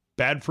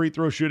 Bad free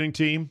throw shooting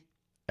team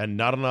and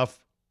not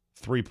enough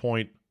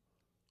three-point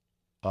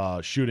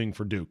shooting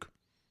for Duke.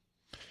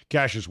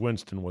 Cassius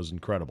Winston was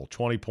incredible.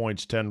 20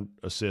 points, 10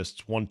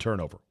 assists, 1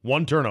 turnover.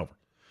 1 turnover.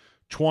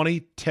 20,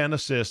 10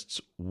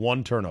 assists,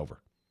 1 turnover.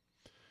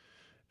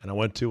 And I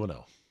went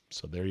 2-0.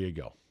 So there you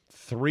go.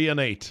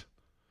 3-8.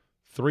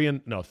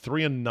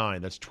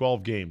 3-9. That's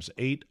 12 games.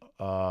 8,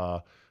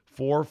 4,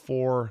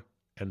 4,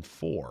 and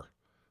 4.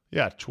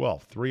 Yeah,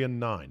 12.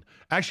 3-9.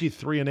 Actually,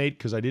 3-8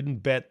 because I didn't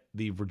bet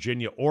the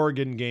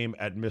Virginia-Oregon game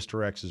at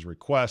Mr. X's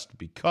request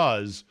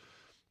because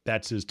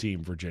that's his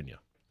team, Virginia.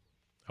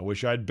 I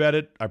wish I'd bet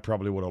it. I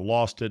probably would have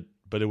lost it,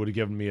 but it would have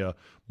given me a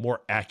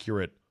more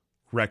accurate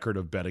record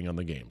of betting on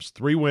the games.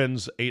 3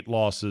 wins, 8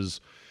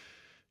 losses.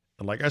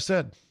 And like I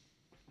said,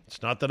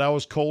 it's not that I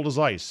was cold as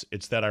ice.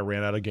 It's that I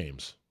ran out of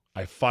games.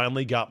 I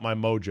finally got my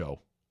mojo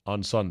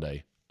on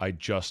Sunday. I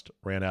just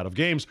ran out of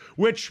games,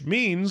 which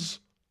means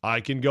I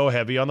can go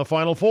heavy on the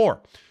Final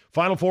Four.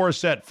 Final Four is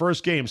set.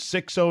 First game,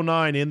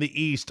 6:09 in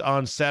the East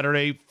on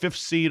Saturday. 5th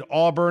seed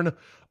Auburn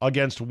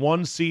against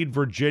 1 seed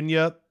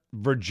Virginia.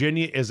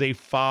 Virginia is a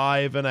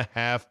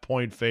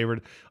 5.5-point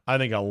favorite. I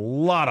think a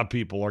lot of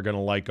people are going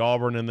to like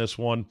Auburn in this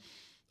one.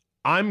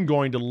 I'm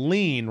going to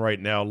lean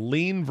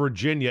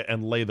Virginia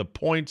and lay the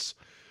points.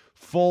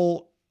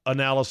 Full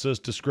analysis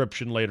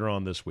description later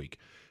on this week.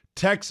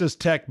 Texas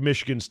Tech,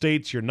 Michigan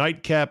State's your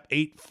nightcap,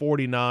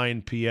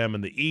 8:49 p.m.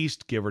 in the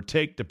East, give or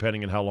take,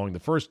 depending on how long the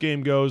first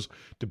game goes,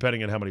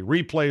 depending on how many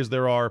replays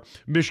there are.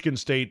 Michigan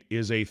State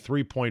is a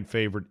 3-point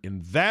favorite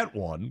in that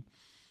one,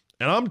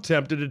 and I'm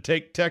tempted to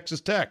take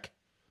Texas Tech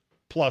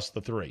plus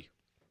the 3.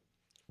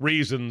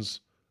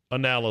 Reasons,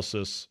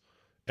 analysis,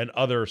 and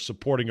other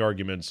supporting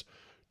arguments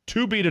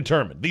to be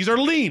determined. These are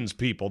leans,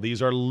 people.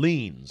 These are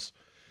leans.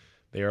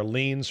 They are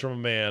leans from a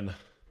man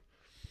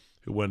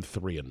who went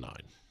 3-9.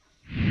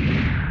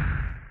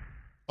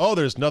 Oh,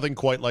 there's nothing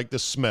quite like the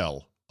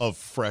smell of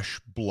fresh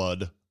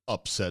blood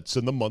upsets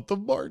in the month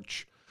of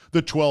March.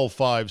 The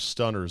 12-5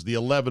 stunners, the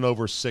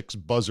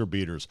 11/6 buzzer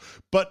beaters.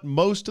 But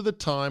most of the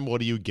time,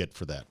 what do you get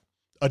for that?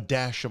 A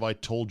dash of I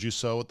told you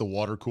so at the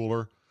water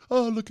cooler?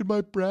 Oh, look at my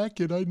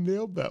bracket. I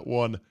nailed that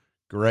one.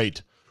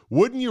 Great.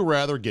 Wouldn't you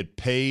rather get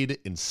paid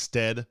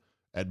instead?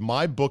 At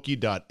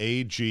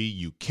mybookie.ag,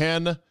 you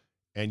can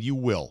and you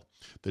will.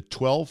 The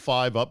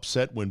 12-5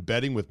 upset when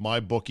betting with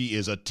MyBookie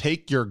is a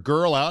take your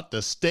girl out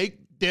to steak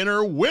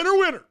dinner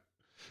winner.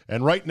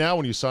 And right now,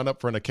 when you sign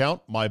up for an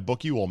account,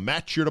 MyBookie will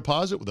match your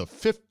deposit with a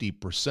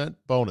 50%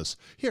 bonus.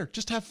 Here,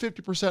 just have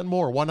 50%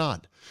 more. Why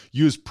not?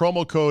 Use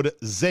promo code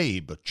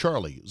ZABE,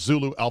 Charlie,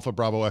 Zulu, Alpha,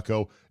 Bravo,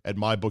 Echo, at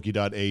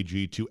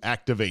mybookie.ag to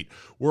activate.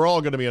 We're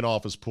all going to be in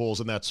office pools,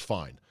 and that's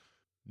fine.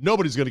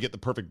 Nobody's going to get the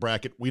perfect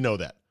bracket. We know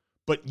that.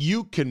 But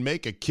you can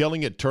make a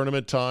killing at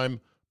tournament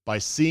time by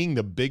seeing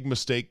the big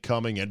mistake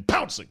coming and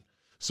pouncing.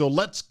 So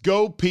let's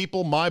go,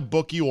 people.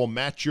 MyBookie will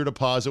match your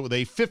deposit with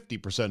a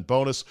 50%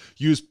 bonus.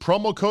 Use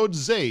promo code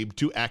ZABE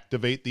to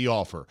activate the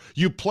offer.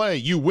 You play,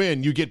 you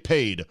win, you get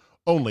paid.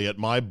 Only at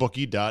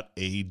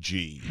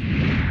mybookie.ag.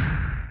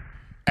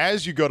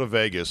 As you go to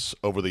Vegas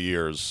over the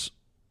years,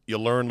 you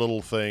learn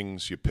little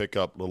things, you pick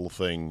up little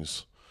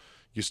things.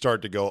 You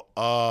start to go,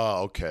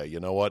 okay, you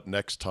know what?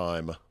 Next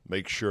time,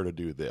 make sure to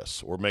do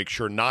this or make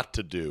sure not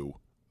to do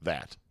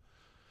that.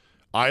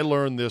 I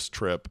learned this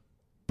trip,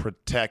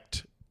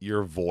 protect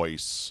your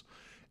voice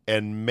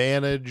and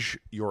manage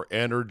your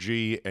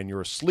energy and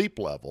your sleep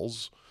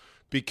levels,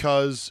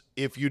 because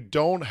if you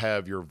don't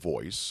have your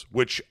voice,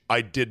 which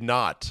I did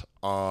not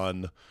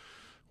on,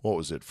 what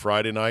was it,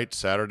 Friday night,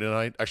 Saturday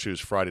night? Actually, it was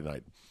Friday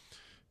night.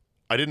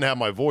 I didn't have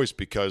my voice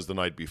because the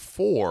night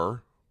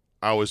before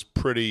I was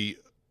pretty,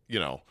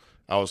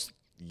 I was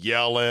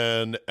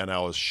yelling and I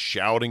was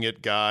shouting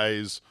at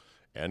guys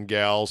and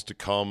gals to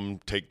come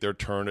take their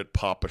turn at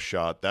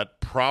Pop-A-Shot. That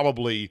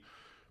probably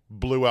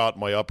blew out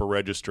my upper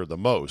register the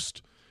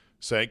most,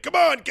 saying, come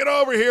on, get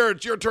over here,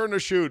 it's your turn to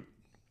shoot.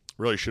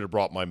 Really should have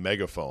brought my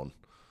megaphone.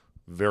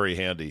 Very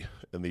handy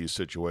in these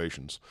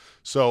situations.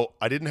 So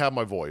I didn't have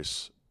my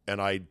voice,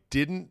 and I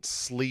didn't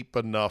sleep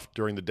enough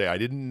during the day. I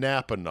didn't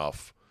nap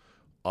enough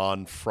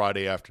on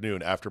Friday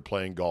afternoon after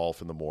playing golf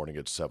in the morning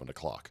at 7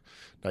 o'clock.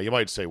 Now, you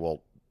might say,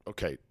 well,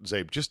 okay,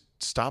 Zabe, just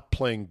stop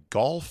playing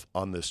golf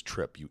on this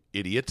trip, you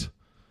idiot.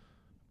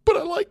 But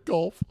I like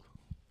golf.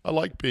 I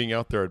like being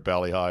out there at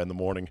Bali High in the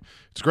morning.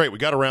 It's great. We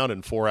got around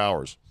in 4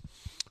 hours.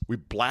 We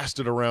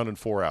blasted around in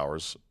 4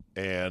 hours,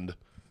 and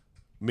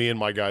me and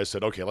my guys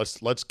said, okay,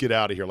 let's get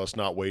out of here. Let's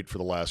not wait for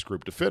the last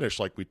group to finish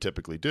like we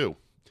typically do.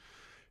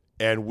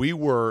 And we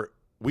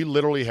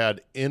literally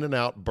had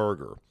In-N-Out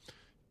Burger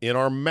in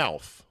our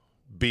mouth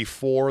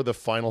before the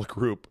final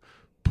group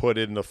put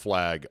in the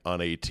flag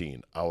on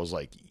 18. I was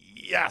like,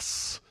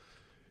 yes.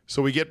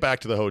 So we get back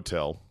to the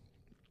hotel,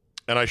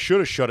 and I should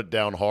have shut it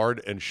down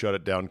hard and shut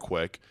it down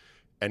quick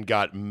and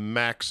got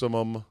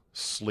maximum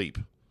sleep.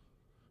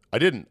 I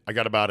didn't. I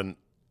got about an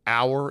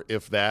hour,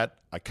 if that.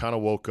 I kind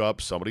of woke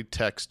up. Somebody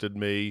texted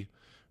me.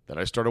 Then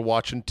I started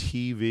watching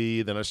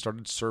TV. Then I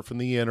started surfing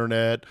the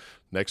internet.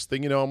 Next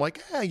thing you know, I'm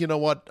like, you know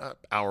what? An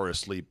hour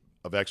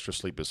of extra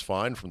sleep is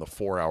fine from the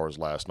 4 hours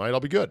last night. I'll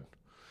be good.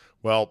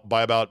 Well,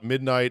 by about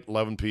midnight,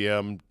 11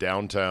 p.m.,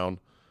 downtown,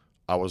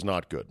 I was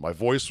not good. My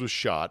voice was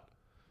shot,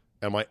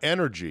 and my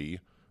energy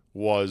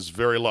was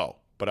very low.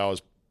 But I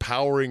was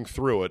powering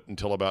through it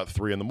until about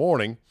 3 in the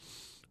morning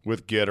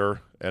with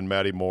Gitter and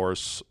Matty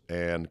Morse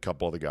and a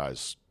couple other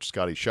guys,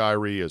 Scotty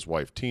Shirey, his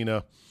wife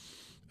Tina,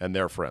 and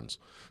their friends.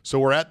 So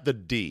we're at the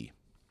D.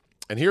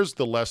 And here's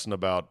the lesson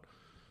about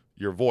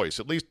your voice,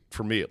 at least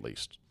for me at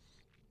least.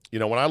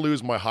 When I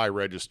lose my high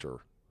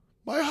register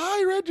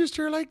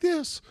like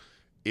this,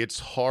 it's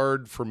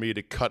hard for me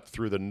to cut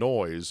through the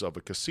noise of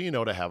a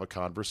casino to have a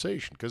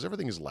conversation because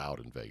everything is loud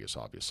in Vegas,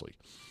 obviously.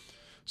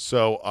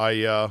 So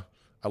I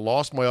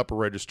lost my upper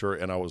register,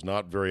 and I was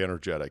not very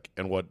energetic.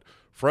 And what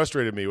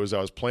frustrated me was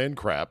I was playing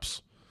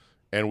craps,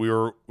 and we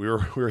were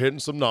hitting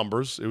some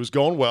numbers. It was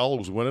going well. It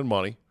was winning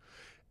money.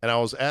 And I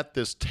was at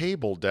this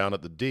table down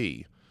at the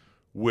D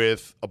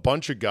with a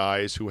bunch of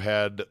guys who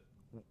had,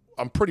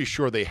 I'm pretty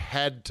sure they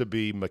had to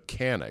be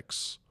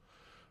mechanics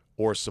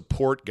or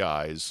support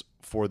guys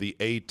for the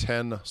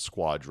A-10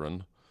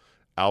 squadron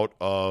out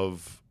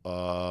of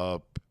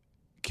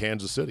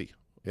Kansas City.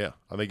 Yeah,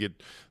 I think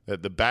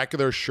the back of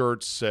their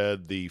shirts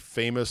said the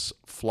famous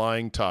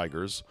Flying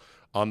Tigers.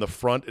 On the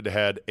front, it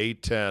had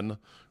A-10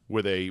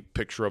 with a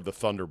picture of the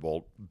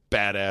Thunderbolt,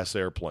 badass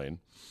airplane.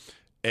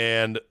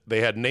 And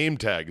they had name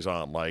tags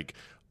on, like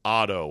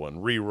Otto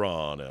and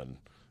Rerun and,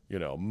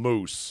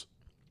 Moose.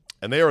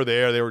 And they were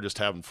there. They were just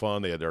having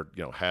fun. They had their,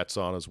 hats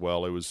on as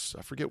well. It was,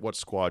 I forget what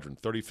squadron,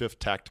 35th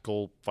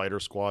Tactical Fighter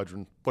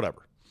Squadron,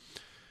 whatever.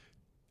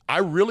 I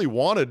really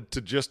wanted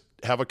to just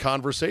have a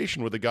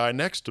conversation with the guy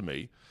next to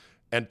me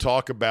and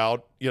talk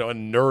about,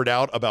 and nerd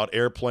out about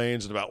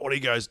airplanes and about what do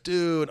you guys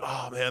do? And,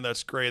 oh, man,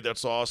 that's great.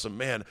 That's awesome,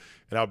 man.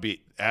 And I would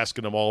be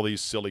asking him all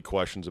these silly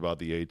questions about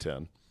the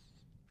A-10.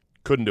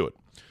 Couldn't do it.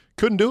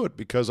 Couldn't do it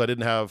because I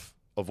didn't have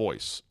a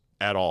voice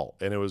at all,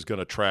 and it was going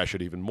to trash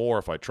it even more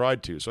if I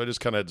tried to. So I just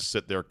kind of had to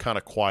sit there kind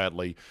of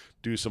quietly,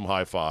 do some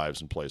high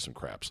fives, and play some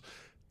craps.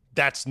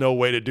 That's no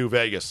way to do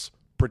Vegas.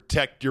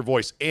 Protect your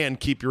voice and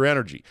keep your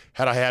energy.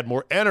 Had I had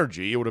more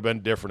energy, it would have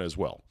been different as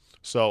well.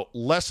 So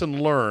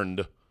lesson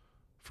learned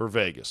for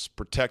Vegas.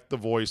 Protect the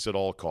voice at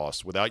all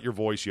costs. Without your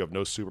voice, you have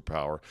no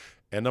superpower.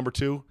 And number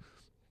 2,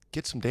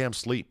 get some damn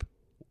sleep.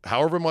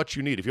 However much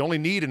you need. If you only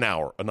need an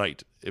hour a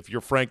night, if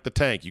you're Frank the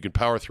Tank, you can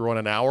power through on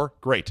an hour,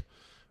 great.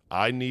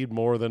 I need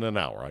more than an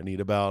hour. I need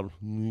about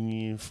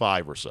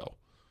 5 or so,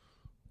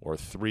 or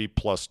 3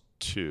 plus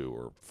 2,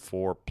 or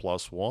 4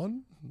 plus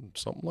 1,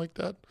 something like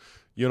that.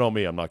 You know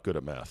me, I'm not good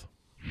at math.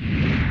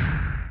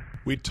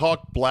 We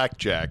talked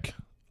blackjack,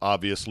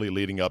 obviously,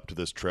 leading up to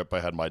this trip.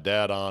 I had my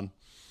dad on,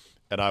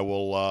 and I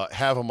will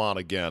have him on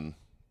again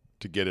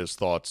to get his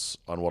thoughts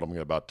on what I'm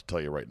about to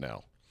tell you right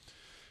now.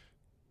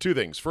 2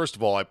 things. First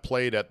of all, I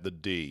played at the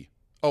D.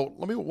 Oh,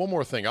 one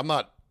more thing. I'm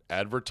not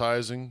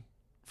advertising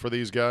for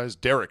these guys.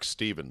 Derek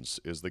Stevens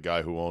is the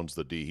guy who owns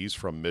the D. He's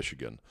from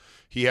Michigan.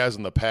 He has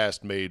in the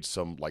past made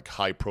some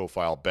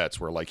high-profile bets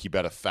where he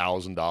bet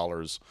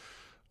 $1,000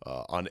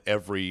 on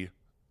every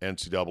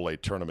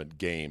NCAA tournament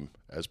game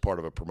as part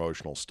of a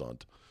promotional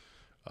stunt.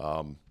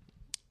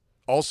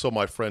 Also,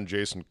 my friend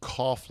Jason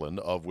Coughlin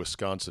of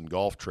Wisconsin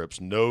Golf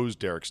Trips knows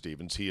Derek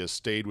Stevens. He has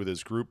stayed with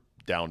his group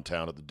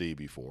downtown at the D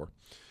before.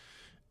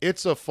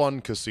 It's a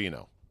fun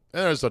casino.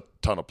 And there's a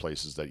ton of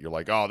places that you're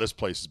like, oh, this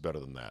place is better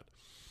than that.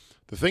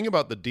 The thing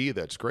about the D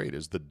that's great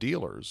is the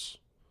dealers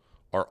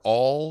are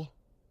all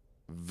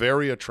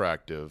very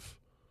attractive,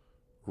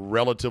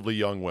 relatively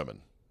young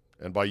women.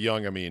 And by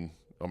young, I mean,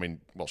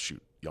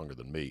 younger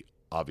than me,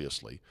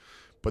 obviously.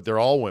 But they're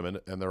all women,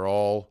 and they're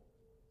all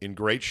in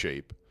great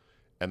shape,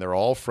 and they're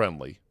all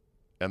friendly,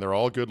 and they're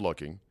all good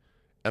looking.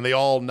 And they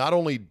all not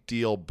only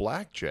deal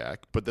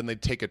blackjack, but then they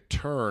take a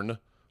turn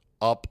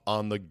up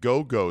on the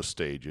go-go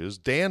stages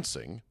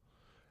dancing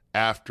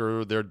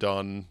after they're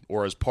done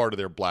or as part of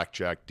their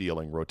blackjack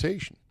dealing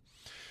rotation.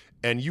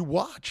 And you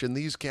watch, and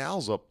these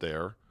gals up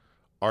there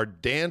are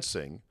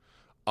dancing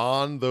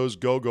on those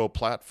go-go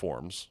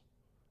platforms,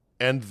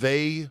 and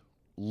they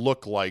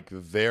look like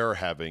they're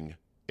having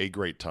a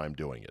great time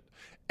doing it.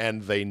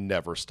 And they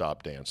never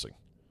stop dancing.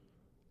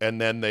 And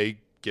then they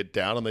get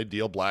down and they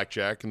deal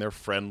blackjack, and they're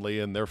friendly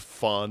and they're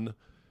fun.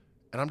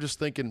 And I'm just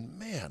thinking,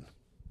 man,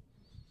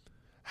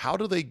 how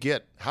does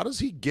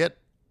he get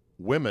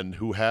women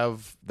who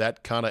have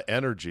that kind of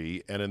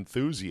energy and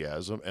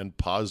enthusiasm and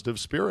positive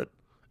spirit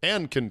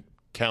and can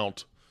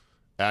count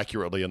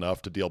accurately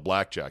enough to deal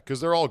blackjack?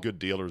 Because they're all good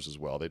dealers as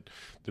well. They're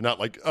not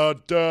like,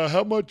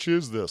 how much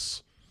is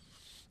this?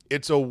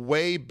 It's a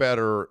way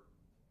better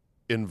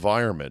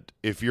environment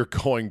if you're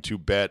going to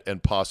bet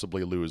and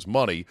possibly lose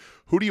money.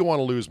 Who do you want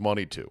to lose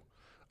money to?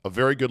 A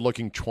very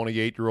good-looking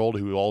 28-year-old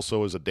who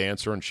also is a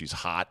dancer and she's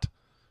hot?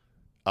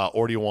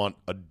 Or do you want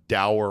a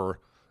dour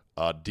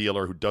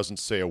dealer who doesn't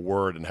say a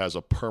word and has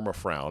a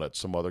perma-frown at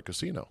some other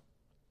casino?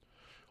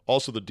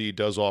 Also, the D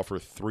does offer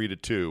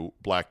 3-2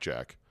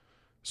 blackjack,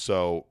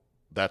 so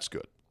that's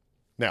good.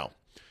 Now,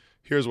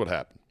 here's what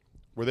happened.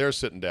 We're there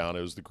sitting down.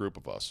 It was the group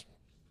of us.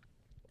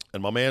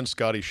 And my man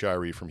Scotty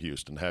Shirey from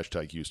Houston,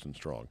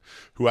 #HoustonStrong,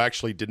 who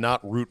actually did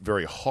not root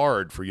very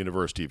hard for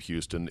University of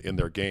Houston in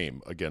their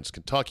game against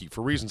Kentucky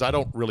for reasons I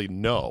don't really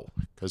know,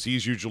 because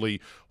he's usually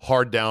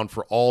hard down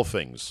for all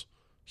things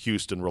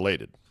Houston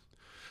related.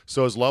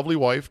 So his lovely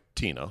wife,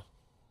 Tina,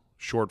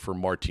 short for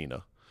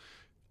Martina,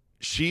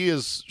 she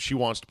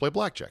wants to play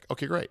blackjack.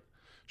 Okay, great.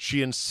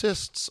 She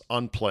insists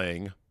on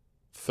playing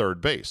third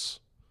base.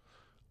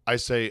 I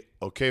say,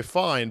 okay,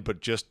 fine,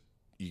 but just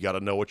you got to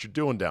know what you're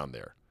doing down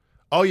there.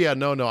 Oh, yeah,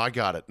 no, I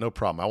got it. No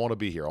problem. I want to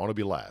be here. I want to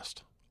be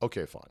last.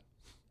 Okay, fine.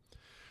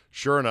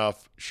 Sure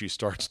enough, she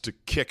starts to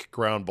kick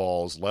ground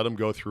balls, let them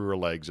go through her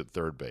legs at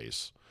third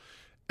base.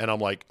 And I'm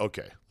like,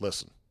 okay,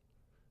 listen.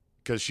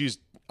 Because she's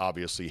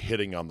obviously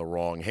hitting on the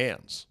wrong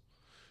hands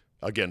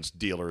against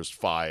dealers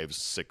 5s,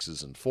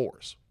 6s, and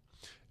 4s.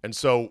 And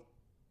so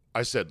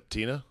I said,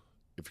 Tina,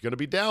 if you're going to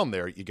be down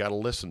there, you got to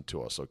listen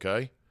to us,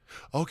 okay?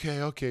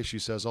 Okay, she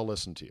says, I'll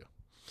listen to you.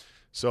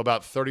 So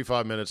about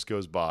 35 minutes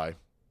goes by,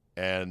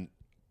 and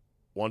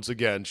once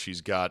again, she's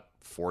got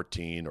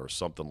 14 or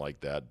something like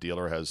that.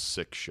 Dealer has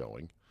 6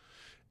 showing.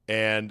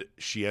 And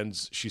she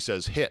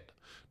says, hit.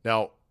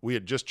 Now, we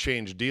had just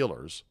changed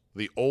dealers.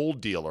 The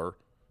old dealer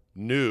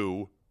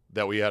knew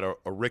that we had a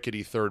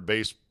rickety third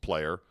base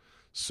player,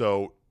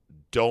 so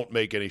don't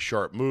make any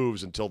sharp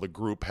moves until the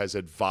group has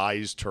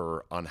advised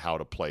her on how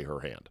to play her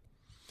hand.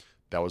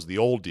 That was the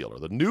old dealer.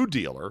 The new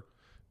dealer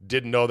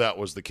didn't know that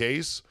was the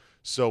case.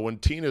 So when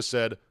Tina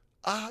said,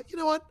 you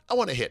know what? I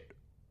want to hit.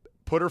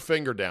 Put her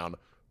finger down.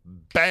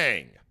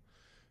 Bang.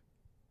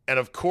 And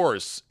of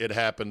course, it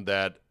happened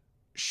that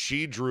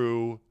she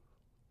drew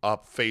a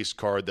face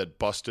card that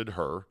busted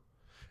her,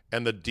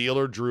 and the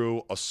dealer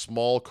drew a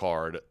small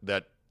card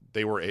that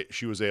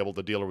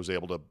the dealer was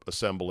able to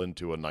assemble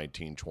into a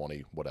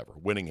 19-20, whatever,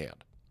 winning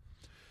hand.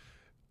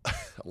 A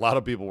lot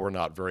of people were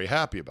not very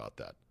happy about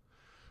that.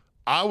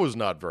 I was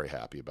not very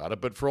happy about it,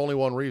 but for only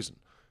one reason.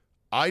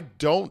 I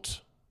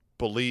don't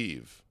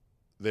believe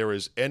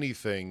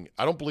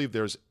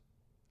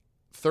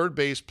third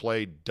base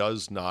play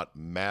does not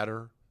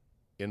matter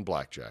in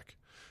blackjack.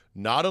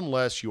 Not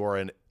unless you are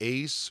an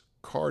ace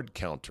card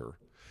counter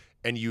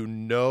and you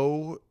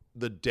know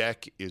the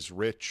deck is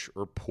rich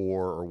or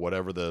poor or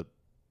whatever the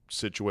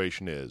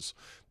situation is,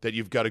 that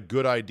you've got a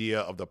good idea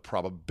of the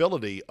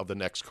probability of the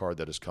next card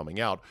that is coming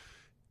out.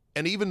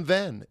 And even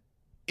then,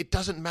 it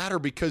doesn't matter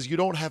because you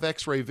don't have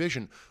x-ray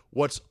vision.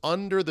 What's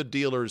under the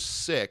dealer's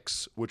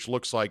 6, which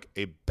looks like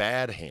a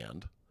bad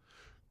hand,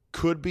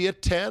 could be a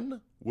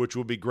 10, which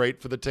would be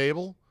great for the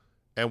table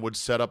and would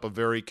set up a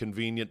very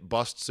convenient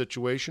bust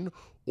situation.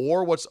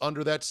 Or what's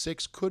under that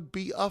 6 could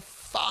be a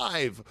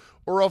 5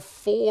 or a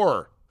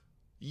 4.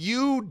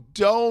 You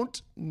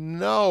don't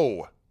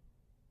know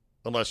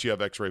unless you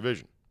have x-ray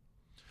vision.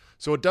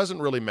 So it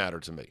doesn't really matter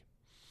to me.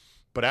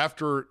 But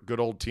after good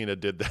old Tina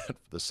did that for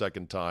the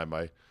second time,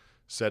 I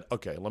said,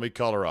 okay, let me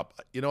call her up.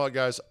 You know what,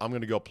 guys? I'm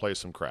going to go play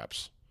some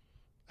craps.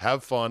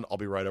 Have fun. I'll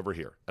be right over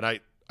here. And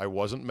I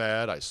wasn't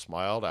mad. I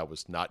smiled. I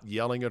was not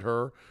yelling at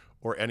her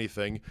or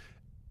anything.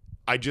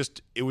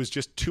 It was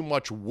just too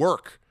much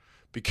work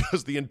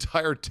because the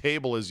entire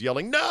table is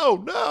yelling,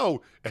 no,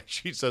 no. And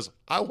she says,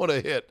 I want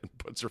to hit, and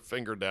puts her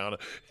finger down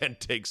and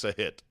takes a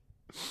hit.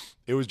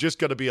 It was just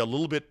going to be a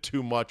little bit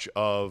too much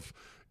of,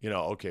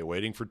 okay,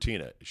 waiting for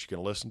Tina. Is she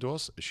going to listen to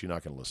us? Is she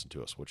not going to listen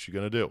to us? What's she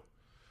going to do?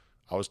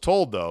 I was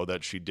told, though,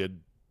 that she did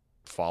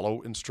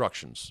follow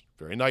instructions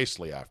very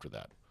nicely after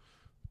that.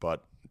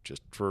 But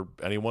just for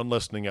anyone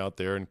listening out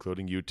there,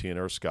 including you,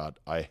 Tina, or Scott,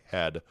 I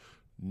had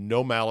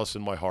no malice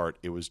in my heart.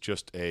 It was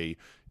just I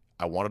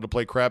wanted to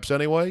play craps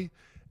anyway,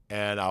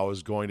 and I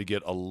was going to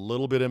get a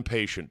little bit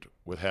impatient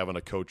with having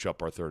to coach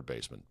up our third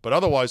baseman. But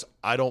otherwise,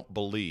 I don't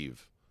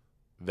believe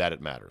that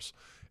it matters.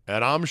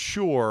 And I'm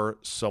sure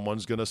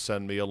someone's going to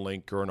send me a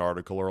link or an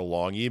article or a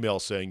long email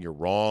saying, you're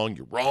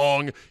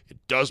wrong,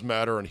 it does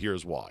matter, and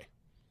here's why.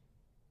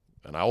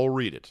 And I will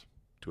read it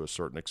to a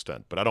certain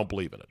extent, but I don't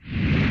believe in it.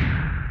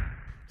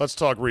 Let's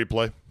talk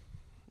replay.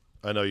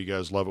 I know you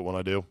guys love it when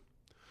I do.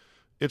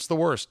 It's the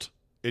worst.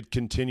 It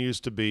continues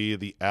to be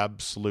the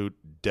absolute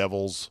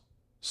devil's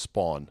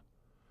spawn.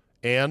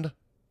 And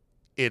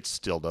it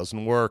still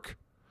doesn't work.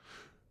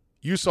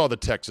 You saw the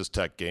Texas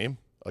Tech game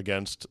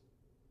against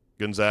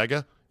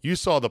Gonzaga. You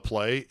saw the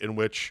play in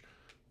which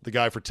the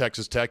guy for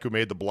Texas Tech who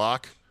made the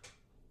block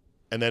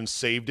and then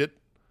saved it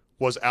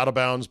was out of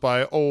bounds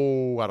by,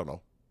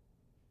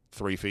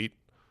 3 feet.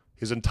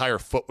 His entire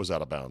foot was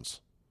out of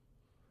bounds.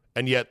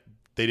 And yet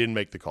they didn't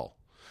make the call.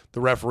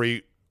 The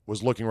referee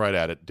was looking right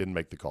at it, didn't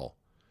make the call.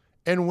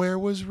 And where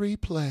was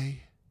replay?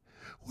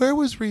 Where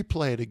was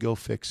replay to go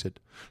fix it?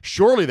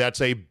 Surely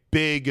that's a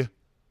big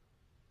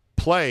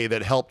play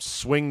that helped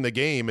swing the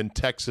game in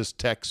Texas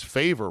Tech's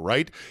favor,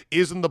 right?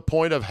 Isn't the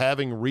point of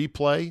having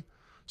replay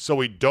so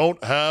we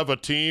don't have a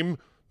team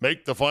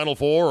make the Final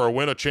Four or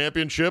win a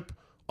championship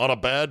on a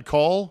bad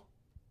call?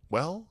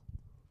 Well,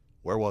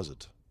 where was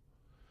it?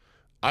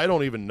 I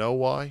don't even know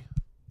why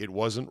it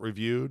wasn't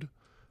reviewed.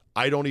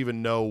 I don't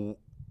even know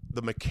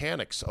the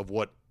mechanics of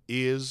what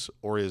is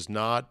or is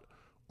not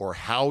or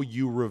how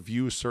you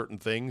review certain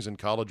things in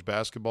college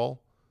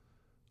basketball.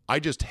 I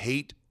just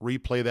hate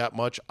replay that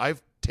much.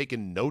 I've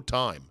taken no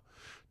time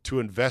to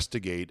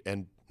investigate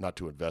and not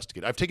to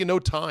investigate. I've taken no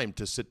time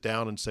to sit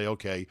down and say,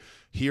 okay,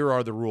 here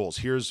are the rules.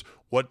 Here's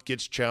what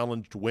gets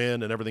challenged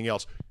when and everything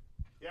else.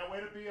 Yeah, way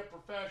to be a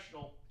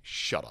professional.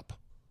 Shut up.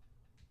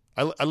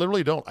 I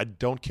literally don't. I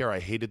don't care. I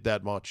hate it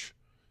that much.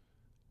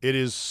 It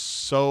is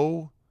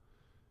so...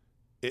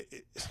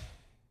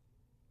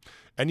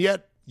 And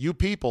yet, you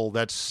people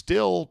that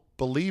still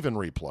believe in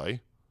replay,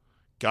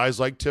 guys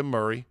like Tim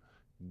Murray,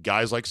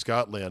 guys like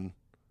Scott Lynn,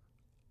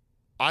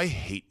 I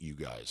hate you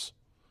guys.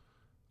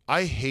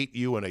 I hate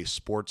you in a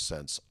sports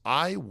sense.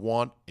 I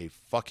want a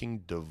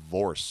fucking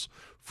divorce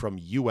from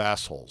you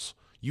assholes.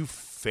 You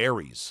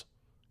fairies.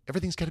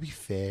 Everything's got to be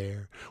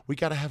fair. We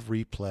got to have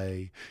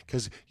replay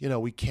because,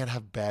 we can't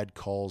have bad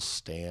calls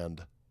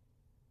stand.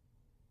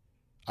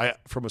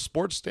 From a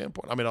sports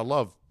standpoint,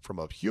 from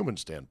a human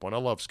standpoint, I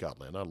love Scott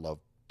Lynn. I love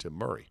Tim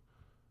Murray.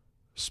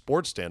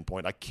 Sports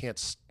standpoint, I can't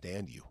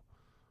stand you.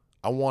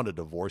 I want to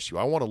divorce you.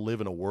 I want to live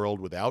in a world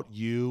without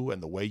you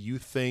and the way you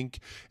think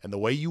and the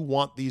way you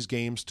want these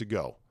games to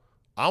go.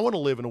 I want to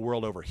live in a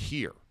world over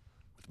here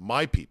with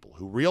my people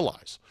who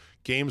realize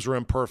games are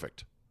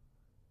imperfect.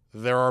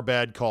 There are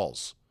bad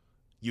calls.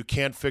 You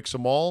can't fix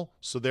them all,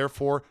 so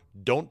therefore,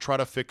 don't try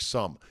to fix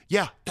some.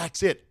 Yeah,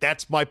 that's it.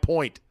 That's my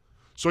point.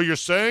 So you're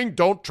saying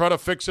don't try to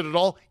fix it at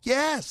all?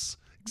 Yes,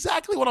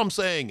 exactly what I'm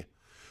saying.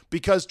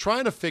 Because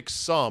trying to fix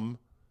some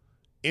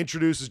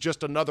introduces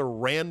just another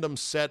random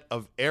set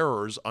of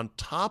errors on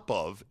top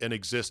of an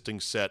existing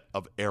set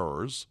of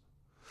errors.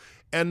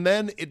 And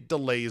then it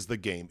delays the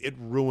game. It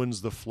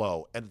ruins the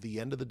flow. And at the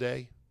end of the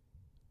day,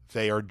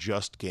 they are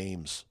just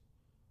games.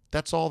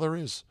 That's all there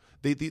is.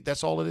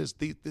 That's all it is.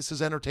 This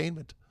is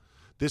entertainment.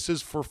 This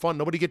is for fun.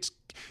 Nobody gets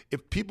 –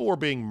 if people were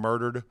being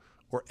murdered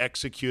or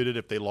executed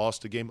if they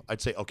lost a game,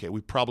 I'd say, okay, we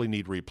probably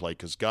need replay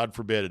because God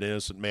forbid an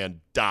innocent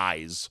man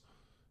dies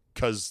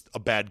because a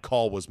bad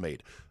call was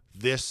made.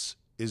 This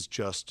is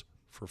just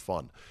for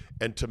fun.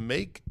 And to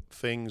make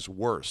things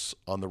worse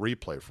on the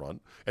replay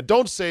front, and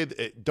don't say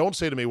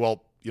to me,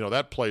 well,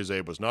 that play,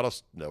 Zabe, was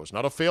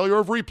not a failure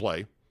of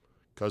replay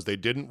because they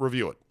didn't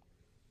review it.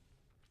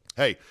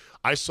 Hey,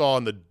 I saw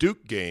in the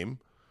Duke game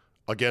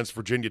against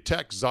Virginia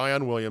Tech,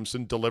 Zion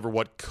Williamson deliver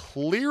what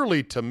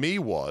clearly to me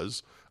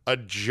was a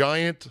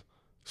giant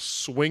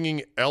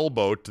swinging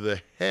elbow to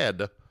the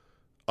head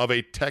of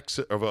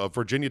a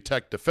Virginia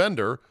Tech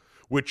defender,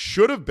 which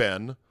should have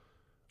been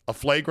a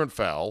flagrant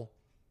foul,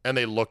 and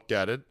they looked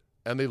at it,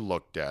 and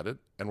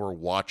we're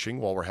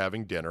watching while we're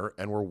having dinner,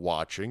 and we're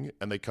watching,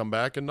 and they come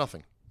back and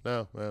nothing.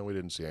 No, we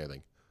didn't see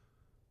anything.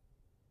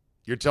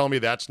 You're telling me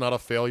that's not a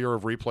failure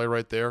of replay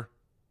right there?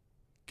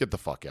 Get the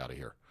fuck out of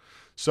here.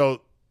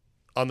 So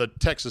on the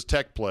Texas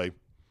Tech play,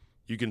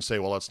 you can say,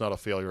 well, that's not a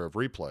failure of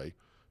replay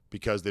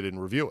because they didn't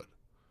review it.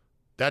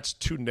 That's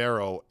too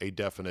narrow a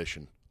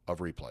definition of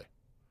replay.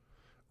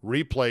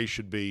 Replay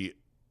should be,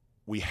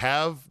 we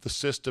have the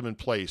system in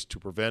place to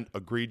prevent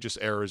egregious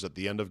errors at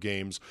the end of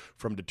games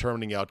from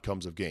determining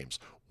outcomes of games.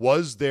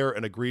 Was there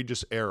an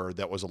egregious error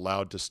that was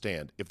allowed to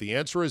stand? If the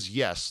answer is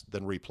yes,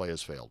 then replay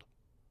has failed.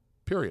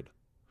 Period.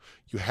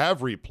 You have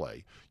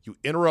replay. You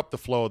interrupt the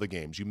flow of the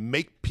games. You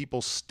make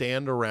people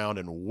stand around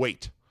and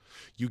wait.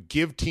 You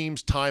give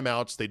teams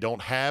timeouts they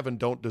don't have and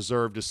don't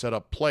deserve to set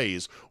up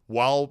plays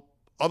while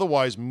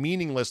otherwise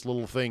meaningless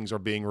little things are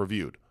being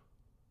reviewed.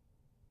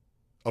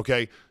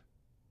 Okay?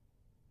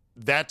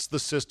 That's the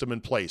system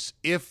in place.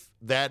 If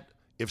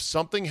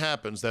something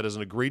happens that is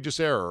an egregious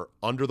error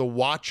under the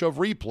watch of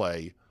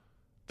replay,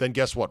 then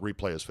guess what?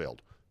 Replay has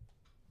failed.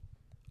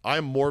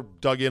 I'm more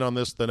dug in on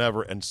this than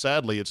ever, and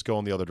sadly, it's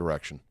going the other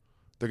direction.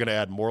 They're going to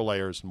add more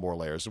layers and more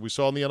layers. And we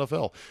saw in the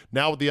NFL.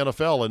 Now with the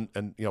NFL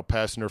and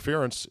pass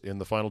interference in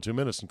the final 2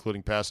 minutes,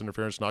 including pass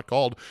interference not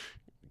called,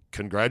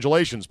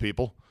 congratulations,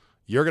 people.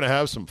 You're going to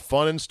have some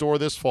fun in store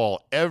this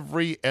fall.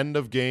 Every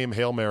end-of-game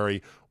Hail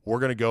Mary, we're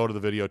going to go to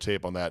the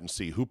videotape on that and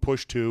see who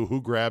pushed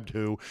who grabbed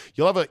who.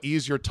 You'll have an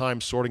easier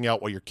time sorting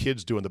out what your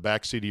kids do in the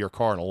backseat of your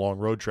car on a long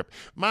road trip.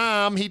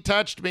 Mom, he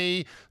touched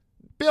me.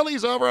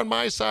 Billy's over on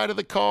my side of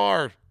the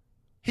car.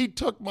 He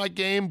took my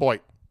Game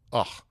Boy.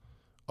 Ugh.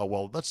 Oh,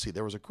 well, let's see.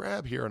 There was a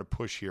grab here and a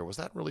push here. Was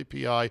that really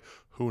PI?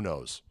 Who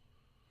knows?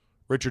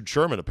 Richard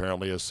Sherman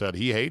apparently has said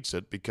he hates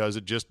it because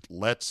it just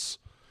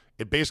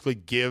it basically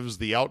gives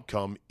the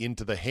outcome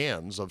into the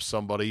hands of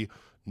somebody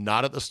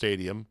not at the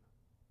stadium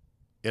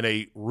in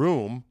a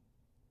room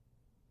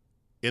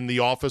in the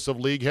office of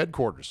league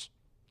headquarters.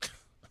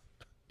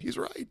 He's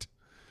right.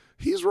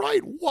 He's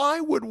right.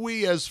 Why would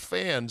we as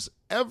fans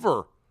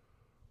ever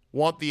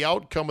want the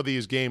outcome of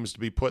these games to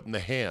be put in the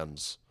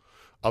hands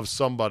of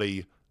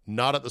somebody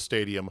not at the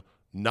stadium,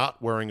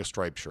 not wearing a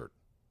striped shirt?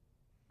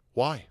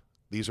 Why?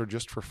 These are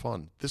just for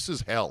fun. This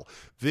is hell.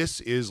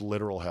 This is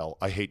literal hell.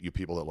 I hate you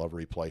people that love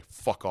replay.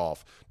 Fuck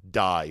off.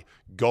 Die.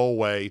 Go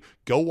away.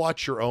 Go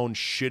watch your own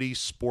shitty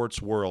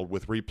sports world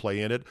with replay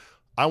in it.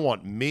 I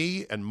want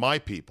me and my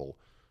people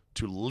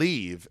to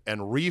leave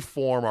and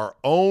reform our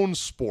own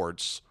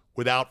sports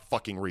without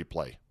fucking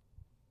replay.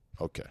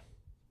 Okay.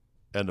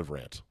 End of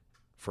rant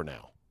for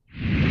now.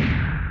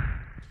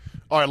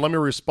 All right, let me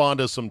respond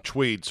to some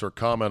tweets or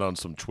comment on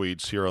some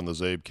tweets here on the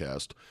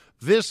Zabecast.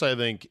 This, I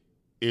think,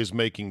 is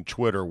making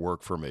Twitter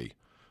work for me.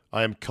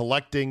 I am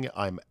collecting,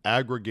 I'm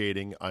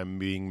aggregating, I'm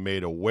being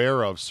made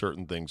aware of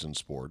certain things in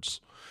sports.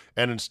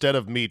 And instead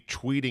of me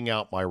tweeting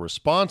out my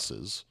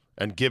responses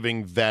and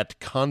giving that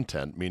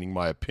content, meaning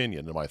my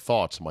opinion and my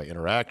thoughts and my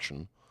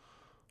interaction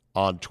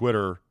on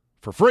Twitter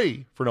for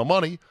free, for no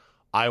money,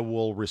 I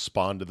will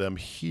respond to them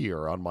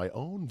here on my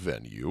own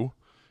venue,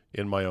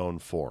 in my own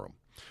forum.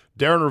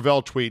 Darren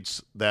Ravel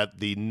tweets that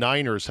the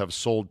Niners have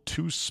sold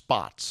 2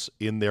 spots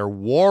in their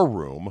war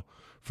room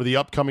for the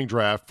upcoming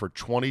draft for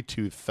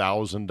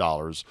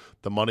 $22,000.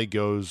 The money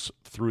goes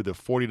through the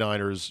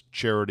 49ers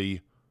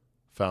Charity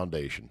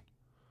Foundation.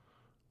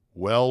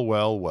 Well,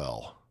 well,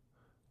 well.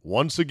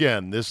 Once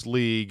again, this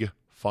league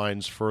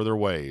finds further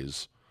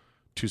ways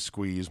to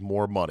squeeze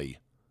more money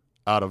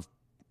out of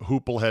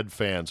hooplehead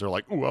fans. They're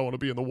like, ooh, I want to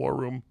be in the war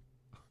room.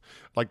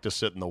 I'd like to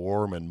sit in the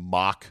war room and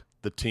mock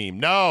the team.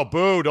 No,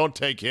 boo, don't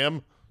take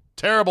him.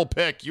 Terrible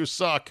pick. You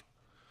suck.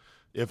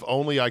 If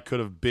only I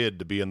could have bid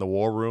to be in the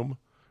war room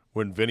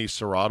when Vinny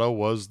Serrato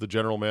was the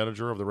general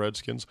manager of the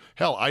Redskins.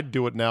 Hell, I'd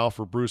do it now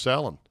for Bruce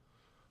Allen.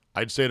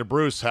 I'd say to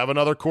Bruce, have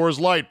another Coors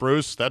Light,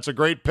 Bruce. That's a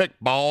great pick,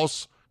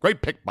 boss.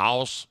 Great pick,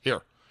 boss.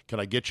 Here, can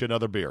I get you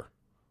another beer?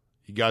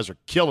 You guys are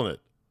killing it.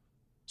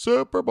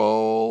 Super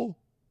Bowl.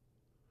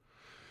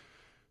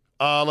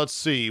 Let's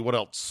see. What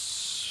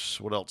else?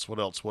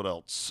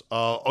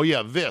 Oh,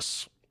 yeah,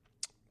 this.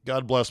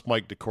 God bless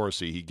Mike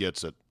DeCourcy. He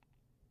gets it.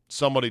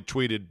 Somebody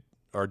tweeted,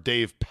 or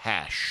Dave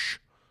Pash.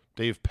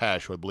 Dave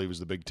Pash, who I believe is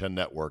the Big Ten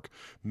Network.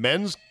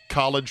 Men's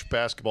college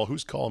basketball.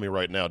 Who's calling me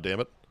right now, damn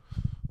it?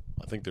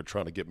 I think they're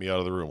trying to get me out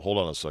of the room. Hold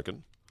on a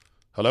second.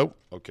 Hello?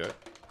 Okay.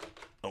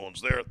 No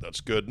one's there.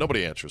 That's good.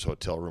 Nobody answers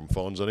hotel room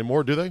phones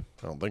anymore, do they?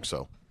 I don't think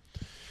so.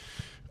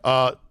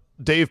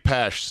 Dave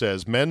Pash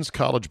says, men's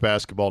college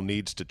basketball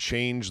needs to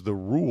change the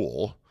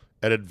rule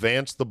and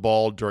advance the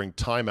ball during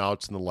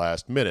timeouts in the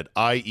last minute,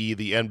 i.e.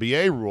 the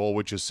NBA rule,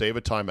 which is save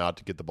a timeout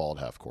to get the ball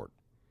at half court.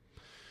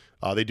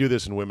 They do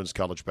this in women's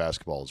college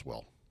basketball as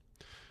well.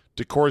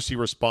 DeCourcy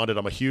responded,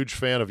 I'm a huge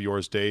fan of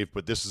yours, Dave,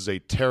 but this is a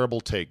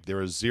terrible take.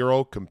 There is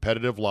zero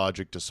competitive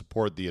logic to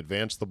support the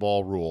advance the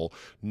ball rule.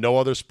 No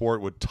other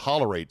sport would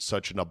tolerate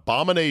such an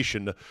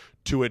abomination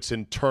to its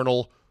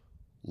internal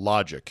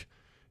logic.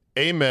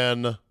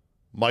 Amen,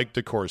 Mike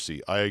DeCourcy.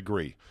 I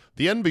agree.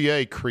 The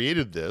NBA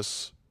created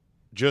this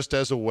just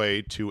as a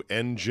way to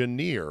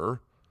engineer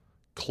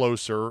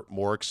closer,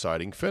 more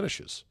exciting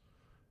finishes.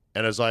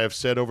 And as I have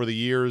said over the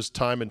years,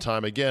 time and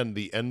time again,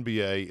 the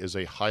NBA is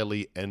a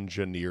highly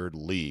engineered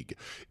league.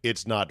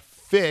 It's not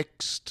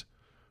fixed,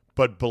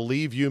 but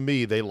believe you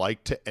me, they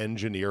like to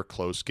engineer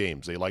close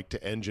games. They like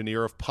to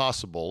engineer, if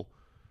possible,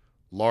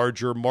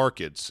 larger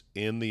markets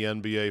in the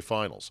NBA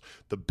Finals.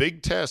 The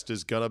big test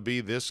is going to be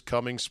this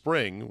coming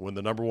spring when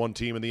the number one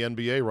team in the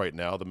NBA right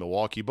now, the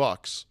Milwaukee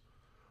Bucks,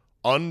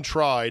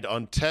 untried,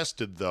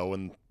 untested, though,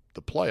 in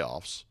the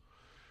playoffs,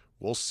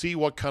 we'll see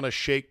what kind of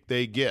shake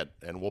they get,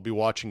 and we'll be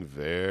watching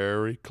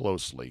very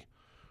closely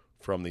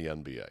from the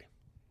NBA.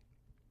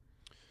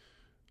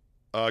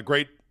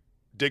 Great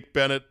Dick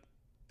Bennett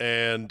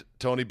and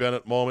Tony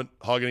Bennett moment,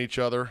 hugging each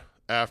other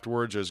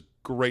afterwards. There's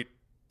great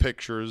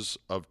pictures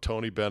of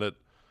Tony Bennett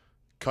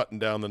cutting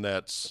down the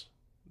nets,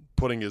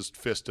 putting his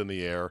fist in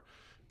the air,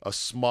 a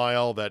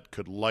smile that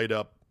could light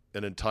up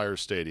an entire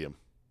stadium.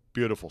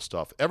 Beautiful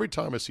stuff. Every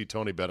time I see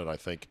Tony Bennett, I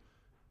think,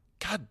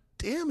 God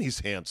damn, he's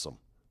handsome.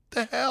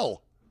 The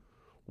hell?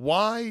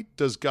 Why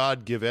does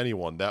God give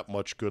anyone that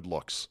much good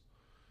looks?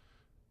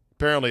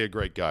 Apparently a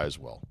great guy as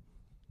well.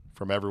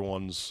 From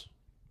everyone's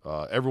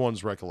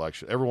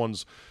recollection,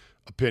 everyone's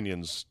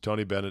opinions,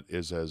 Tony Bennett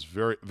is as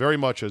very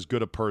much as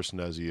good a person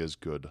as he is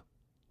good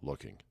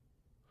looking.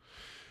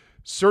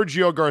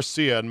 Sergio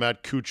Garcia and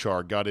Matt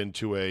Kuchar got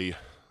into a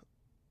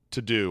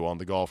to-do on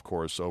the golf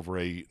course over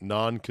a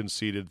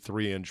non-conceded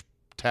 3-inch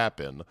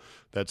tap-in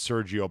that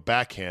Sergio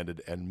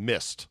backhanded and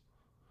missed.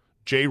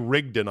 Jay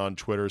Rigdon on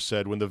Twitter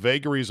said, when the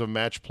vagaries of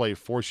match play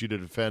force you to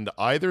defend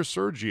either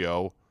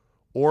Sergio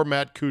or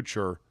Matt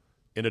Kuchar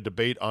in a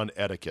debate on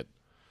etiquette.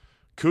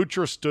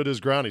 Kuchar stood his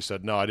ground. He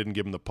said, no, I didn't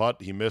give him the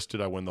putt. He missed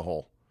it. I win the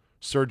hole.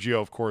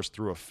 Sergio, of course,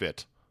 threw a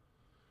fit.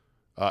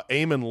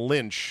 Eamon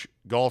Lynch,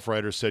 golf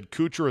writer, said,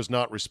 Kuchar is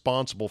not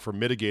responsible for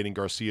mitigating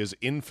Garcia's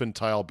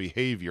infantile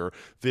behavior.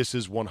 This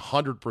is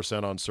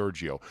 100% on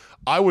Sergio.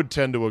 I would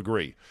tend to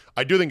agree.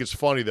 I do think it's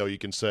funny, though. You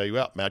can say,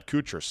 well, Matt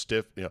Kuchar,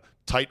 stiff,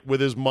 tight with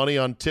his money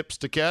on tips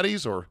to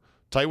caddies, or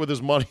tight with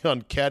his money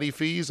on caddy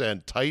fees,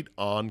 and tight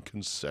on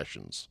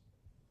concessions.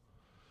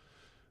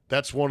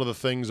 That's one of the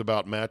things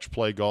about match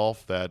play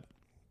golf that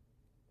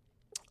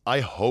I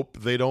hope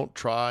they don't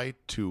try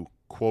to,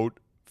 quote,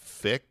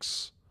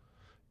 fix.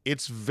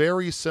 It's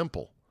very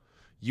simple.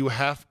 You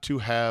have to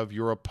have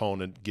your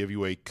opponent give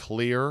you a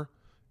clear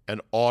and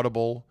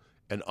audible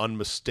and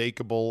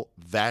unmistakable,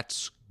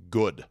 that's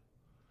good.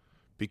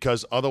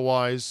 Because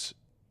otherwise,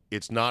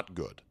 it's not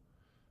good.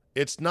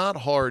 It's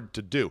not hard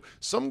to do.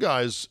 Some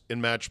guys in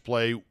match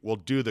play will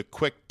do the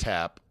quick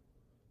tap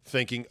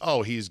thinking,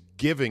 oh, he's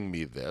giving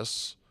me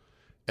this.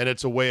 And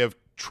it's a way of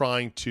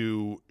trying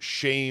to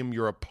shame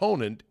your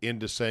opponent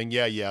into saying,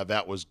 yeah,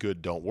 that was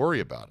good. Don't worry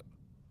about it.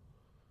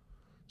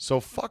 So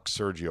fuck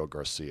Sergio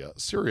Garcia.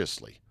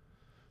 Seriously.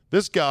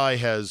 This guy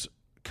has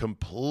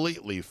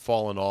completely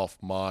fallen out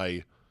of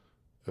my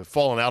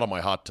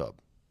hot tub.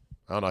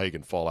 I don't know how you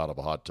can fall out of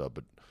a hot tub,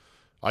 but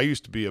I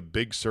used to be a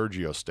big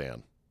Sergio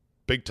stan.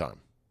 Big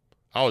time.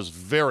 I was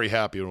very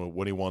happy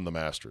when he won the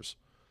Masters.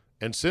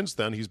 And since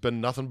then, he's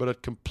been nothing but a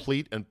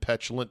complete and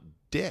petulant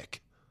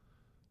dick.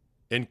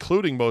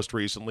 Including most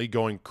recently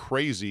going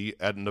crazy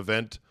at an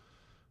event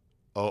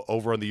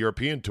over on the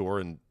European Tour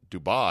in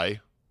Dubai,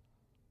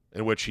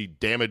 in which he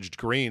damaged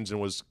greens and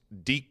was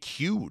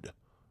DQ'd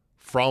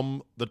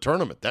from the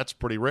tournament. That's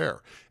pretty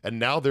rare. And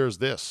now there's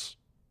this.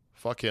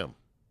 Fuck him.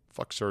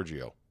 Fuck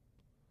Sergio.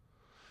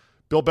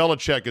 Bill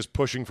Belichick is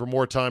pushing for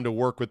more time to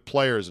work with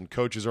players, and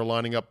coaches are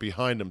lining up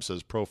behind him,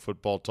 says Pro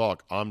Football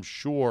Talk. I'm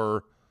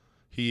sure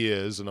he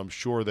is, and I'm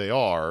sure they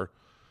are.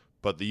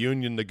 But the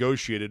union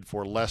negotiated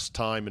for less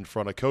time in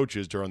front of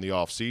coaches during the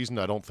offseason.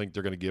 I don't think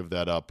they're going to give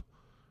that up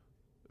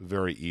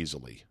very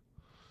easily.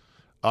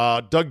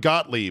 Doug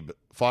Gottlieb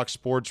Fox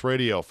Sports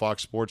Radio,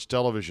 Fox Sports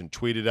Television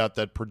tweeted out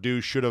that Purdue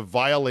should have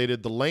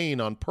violated the lane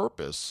on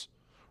purpose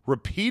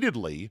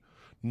repeatedly,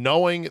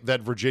 knowing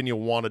that Virginia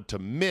wanted to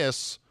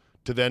miss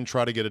to then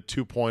try to get a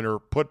two-pointer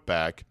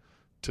putback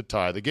to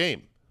tie the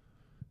game.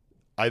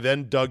 I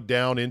then dug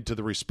down into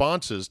the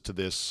responses to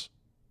this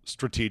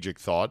strategic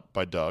thought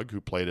by Doug,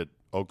 who played at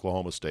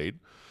Oklahoma State.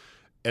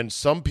 And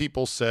some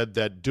people said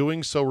that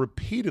doing so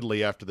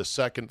repeatedly after the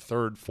second,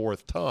 third,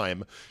 fourth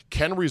time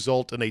can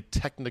result in a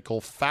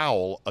technical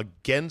foul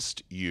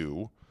against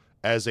you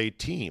as a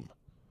team.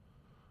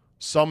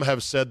 Some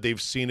have said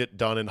they've seen it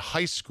done in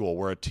high school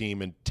where a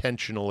team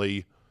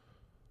intentionally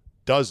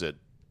does it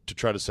to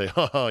try to say,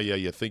 yeah,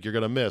 you think you're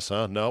going to miss,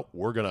 huh? No,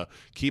 we're going to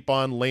keep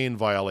on lane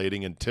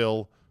violating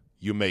until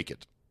you make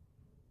it.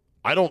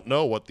 I don't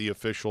know what the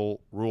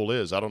official rule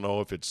is. I don't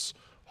know if it's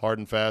hard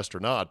and fast or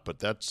not, but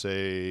that's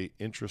a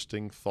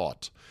interesting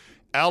thought.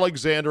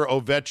 Alexander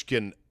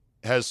Ovechkin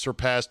has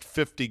surpassed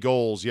 50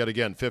 goals yet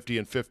again, 50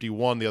 and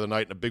 51 the other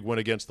night in a big win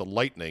against the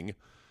Lightning.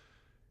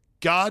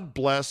 God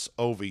bless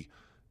Ovi.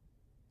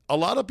 A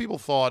lot of people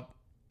thought,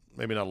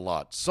 maybe not a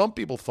lot, some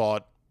people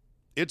thought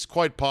it's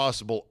quite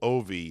possible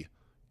Ovi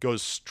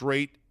goes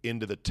straight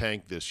into the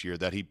tank this year,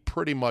 that he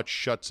pretty much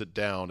shuts it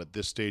down at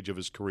this stage of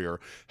his career,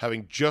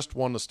 having just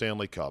won the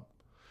Stanley Cup,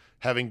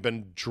 having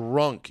been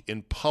drunk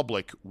in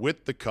public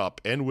with the cup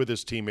and with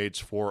his teammates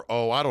for,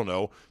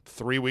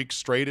 3 weeks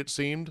straight, it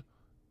seemed,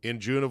 in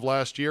June of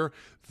last year.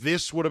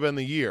 This would have been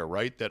the year,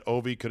 right, that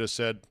Ovi could have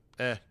said,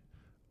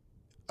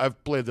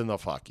 I've played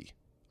enough hockey.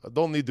 I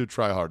don't need to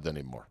try hard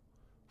anymore.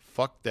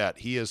 Fuck that.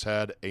 He has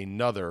had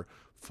another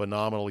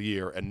phenomenal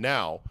year, and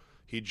now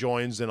he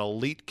joins an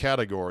elite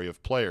category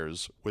of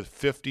players with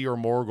 50 or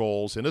more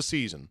goals in a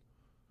season,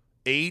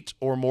 8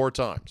 or more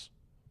times.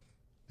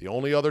 The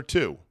only other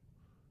two,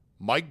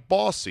 Mike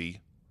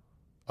Bossy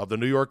of the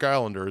New York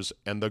Islanders,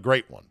 and the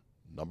great one,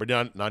 number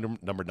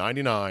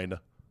 99,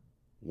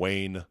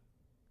 Wayne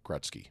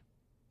Gretzky.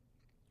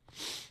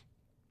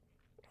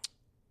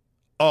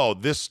 Oh,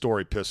 this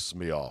story pisses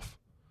me off.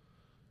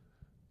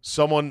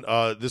 Someone,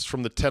 this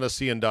from the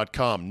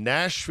Tennessean.com,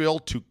 Nashville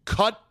to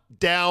cut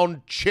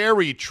down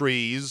cherry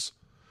trees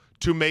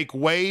to make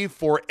way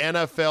for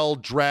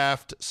NFL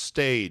draft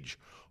stage.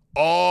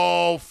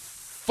 Oh,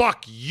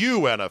 fuck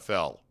you,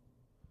 NFL.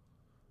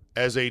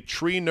 As a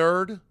tree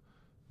nerd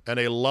and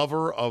a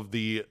lover of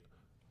the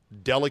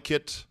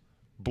delicate,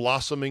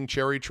 blossoming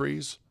cherry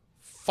trees,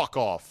 fuck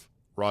off,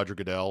 Roger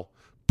Goodell.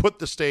 Put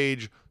the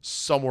stage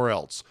somewhere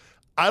else.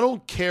 I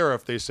don't care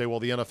if they say, well,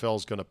 the NFL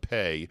is going to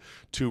pay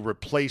to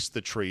replace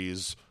the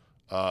trees,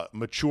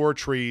 mature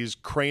trees,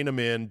 crane them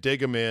in, dig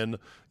them in.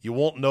 You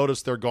won't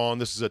notice they're gone.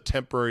 This is a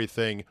temporary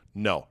thing.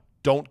 No,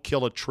 don't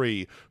kill a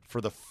tree for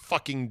the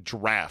fucking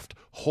draft.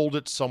 Hold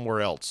it somewhere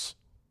else.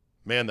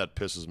 Man, that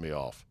pisses me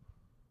off.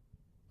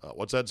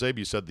 What's that, Zabe?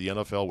 You said the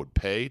NFL would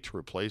pay to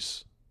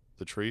replace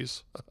the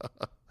trees?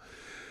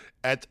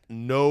 At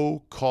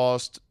no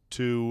cost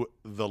to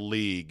the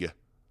league.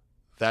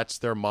 That's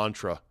their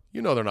mantra.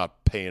 You know they're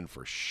not paying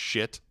for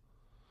shit.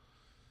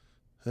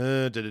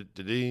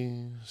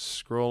 Scrolling.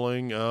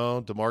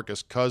 Oh,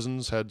 DeMarcus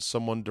Cousins had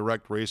someone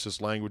direct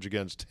racist language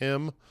against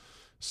him.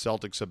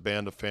 Celtics have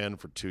banned a fan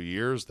for 2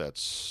 years.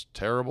 That's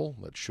terrible.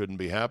 That shouldn't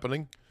be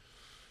happening.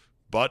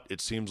 But it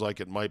seems like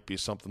it might be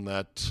something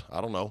that, I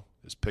don't know,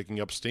 is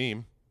picking up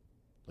steam.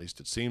 At least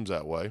it seems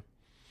that way.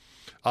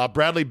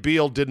 Bradley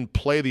Beal didn't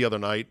play the other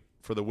night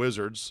for the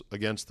Wizards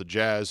against the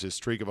Jazz. His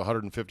streak of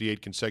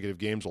 158 consecutive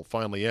games will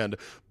finally end.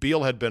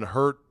 Beal had been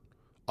hurt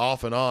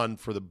off and on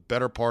for the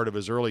better part of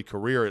his early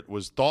career. It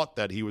was thought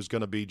that he was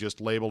going to be just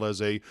labeled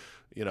as a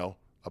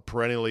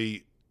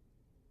perennially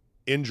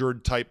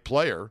injured type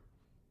player.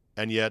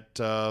 And yet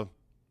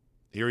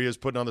here he is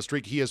putting on the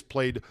streak. He has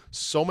played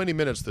so many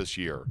minutes this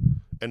year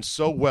and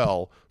so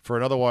well for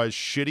an otherwise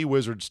shitty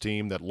Wizards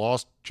team that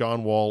lost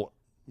John Wall,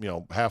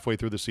 halfway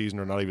through the season,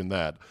 or not even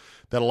that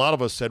a lot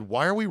of us said,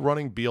 why are we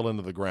running Beal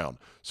into the ground?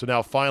 So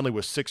now finally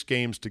with 6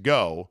 games to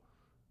go,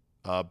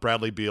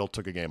 Bradley Beal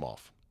took a game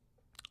off.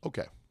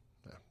 Okay.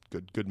 Yeah,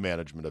 good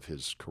management of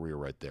his career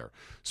right there.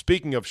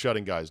 Speaking of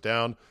shutting guys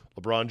down,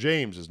 LeBron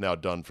James is now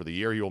done for the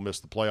year. He will miss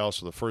the playoffs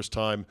for the first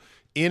time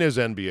in his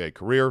NBA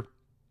career.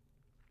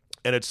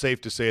 And it's safe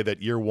to say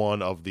that year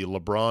one of the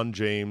LeBron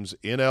James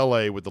in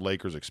LA with the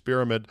Lakers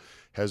experiment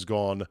has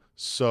gone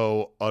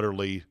so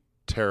utterly,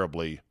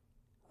 terribly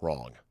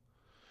wrong.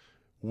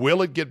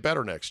 Will it get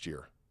better next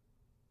year?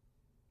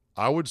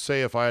 I would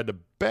say if I had to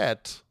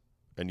bet,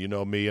 and you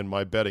know me and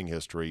my betting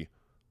history,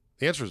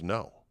 the answer is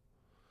no.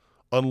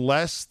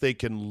 Unless they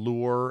can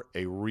lure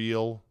a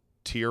real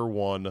tier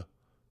 1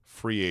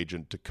 free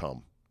agent to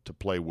come to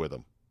play with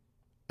them,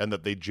 and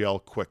that they gel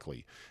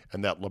quickly,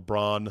 and that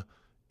LeBron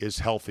is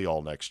healthy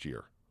all next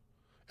year.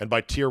 And by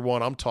tier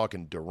 1, I'm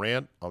talking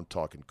Durant, I'm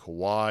talking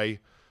Kawhi,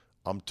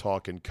 I'm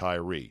talking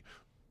Kyrie.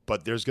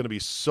 But there's going to be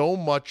so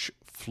much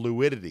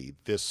fluidity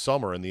this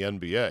summer in the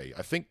NBA.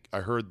 I think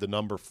I heard the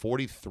number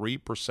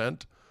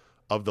 43%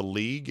 of the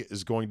league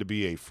is going to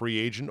be a free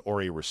agent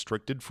or a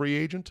restricted free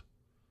agent.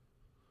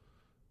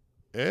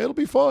 it'll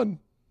be fun.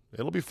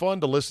 It'll be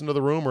fun to listen to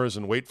the rumors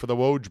and wait for the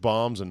Woj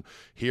bombs and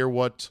hear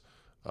what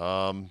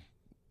Brian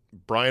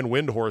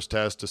Windhorst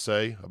has to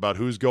say about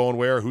who's going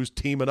where, who's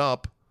teaming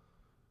up.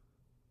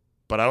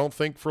 But I don't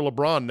think for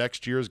LeBron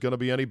next year is going to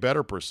be any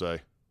better per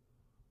se.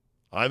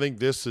 I think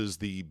this is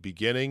the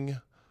beginning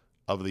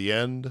of the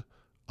end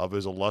of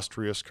his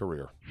illustrious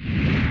career.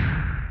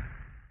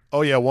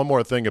 Oh, yeah, one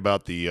more thing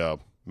about the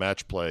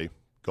match play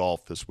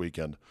golf this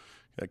weekend.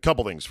 A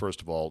couple things.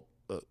 First of all,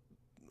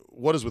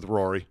 what is with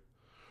Rory?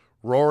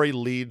 Rory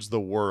leads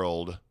the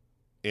world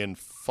in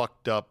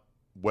fucked up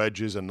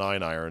wedges and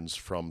 9-irons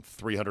from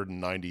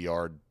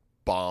 390-yard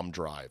bomb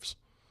drives.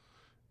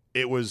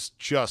 It was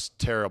just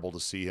terrible to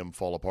see him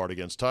fall apart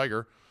against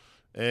Tiger.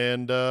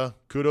 And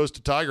kudos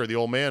to Tiger, the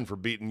old man, for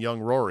beating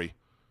young Rory.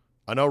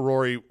 I know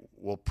Rory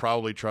will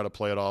probably try to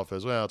play it off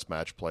as, well, it's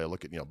match play.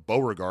 Look at,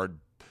 Beauregard,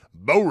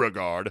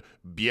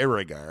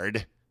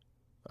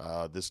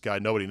 this guy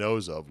nobody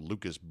knows of,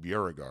 Lucas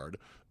Beauregard,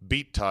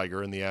 beat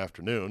Tiger in the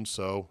afternoon.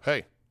 So,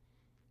 hey,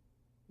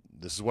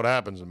 this is what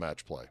happens in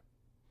match play.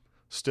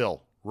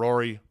 Still,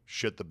 Rory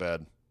shit the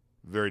bed.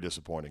 Very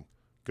disappointing.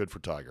 Good for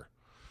Tiger.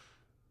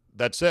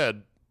 That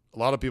said, a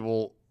lot of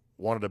people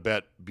wanted to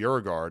bet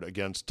Beauregard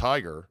against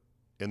Tiger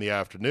in the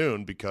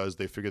afternoon because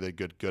they figured they'd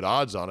get good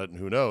odds on it, and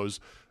who knows.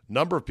 A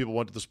number of people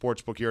went to the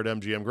sports book here at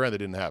MGM Grand. They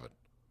didn't have it,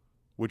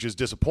 which is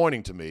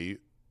disappointing to me,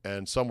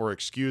 and some were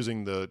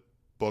excusing the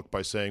book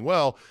by saying,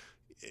 well,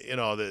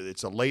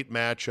 it's a late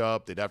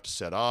matchup. They'd have to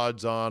set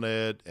odds on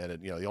it, and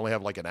they only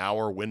have like an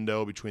hour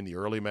window between the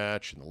early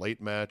match and the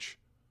late match.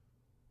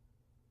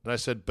 And I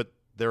said, but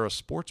they're a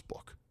sports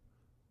book.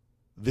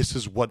 This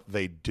is what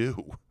they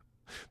do.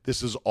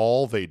 This is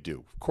all they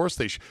do. Of course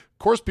of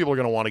course people are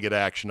going to want to get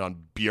action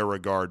on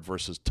Beauregard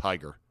versus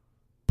Tiger.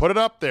 Put it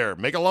up there.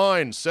 Make a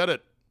line. Set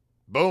it.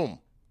 Boom.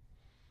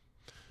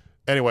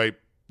 Anyway,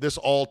 this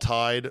all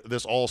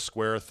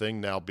square thing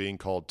now being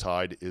called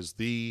tied is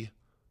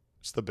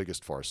it's the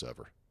biggest farce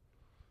ever.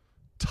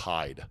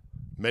 Tied.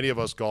 Many of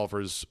us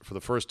golfers for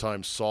the first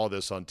time saw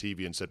this on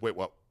TV and said, wait,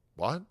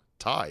 what?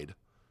 Tied?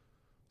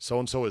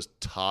 So-and-so is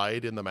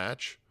tied in the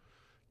match?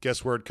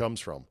 Guess where it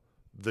comes from?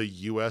 The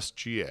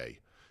USGA.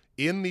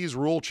 In these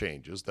rule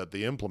changes that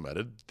they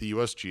implemented, the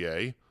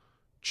USGA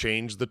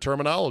changed the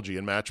terminology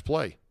in match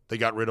play. They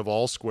got rid of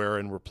all square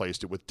and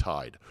replaced it with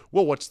tied.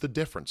 Well, what's the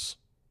difference?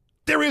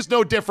 There is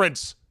no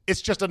difference.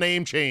 It's just a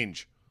name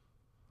change.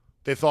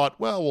 They thought,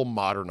 well, we'll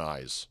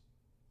modernize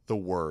the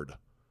word.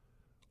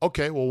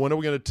 Okay, well, when are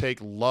we going to take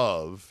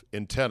love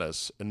in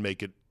tennis and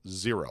make it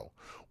 0?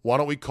 Why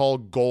don't we call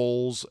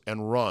goals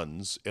and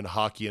runs in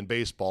hockey and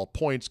baseball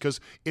points? Because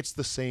it's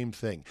the same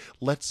thing.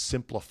 Let's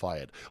simplify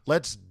it.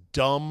 Let's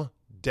dumb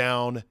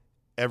down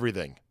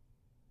everything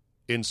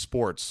in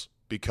sports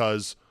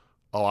because,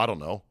 I don't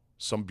know,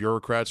 some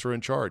bureaucrats are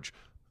in charge.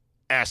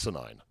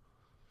 Asinine.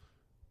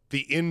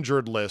 The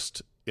injured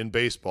list in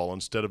baseball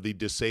instead of the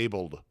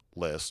disabled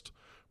list,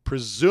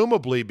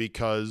 presumably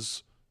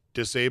because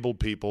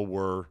disabled people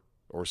were,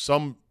 or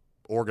some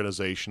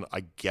organization,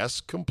 I guess,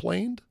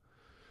 complained.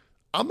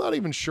 I'm not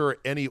even sure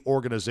any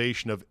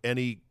organization of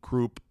any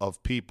group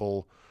of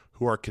people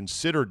who are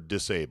considered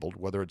disabled,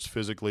 whether it's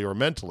physically or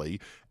mentally,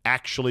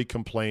 actually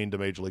complained to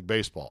Major League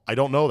Baseball. I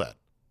don't know that.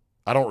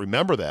 I don't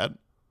remember that.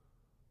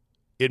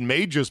 It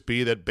may just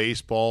be that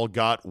baseball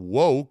got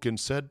woke and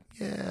said,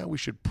 yeah, we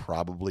should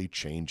probably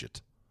change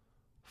it.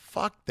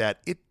 Fuck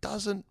that. It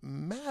doesn't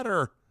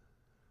matter.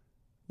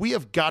 We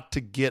have got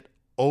to get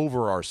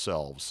over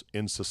ourselves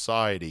in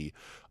society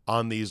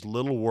on these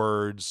little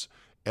words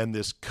and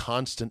this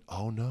constant,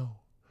 oh no,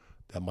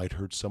 that might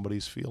hurt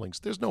somebody's feelings.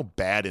 There's no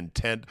bad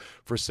intent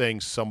for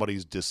saying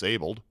somebody's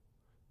disabled.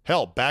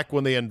 Hell, back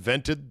when they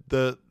invented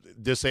the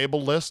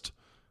disabled list,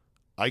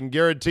 I can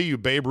guarantee you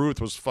Babe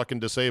Ruth was fucking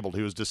disabled.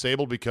 He was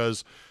disabled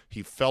because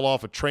he fell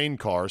off a train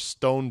car,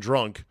 stone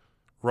drunk,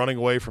 running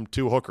away from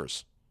 2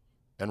 hookers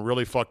and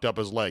really fucked up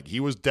his leg. He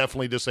was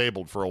definitely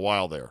disabled for a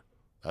while there.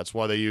 That's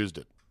why they used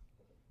it.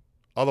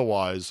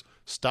 Otherwise,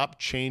 stop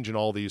changing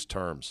all these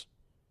terms.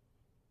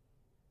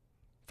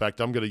 In fact,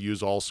 I'm going to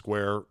use all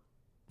square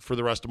for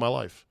the rest of my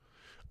life.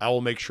 I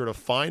will make sure to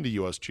find a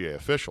USGA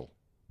official,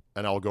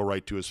 and I'll go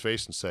right to his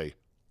face and say,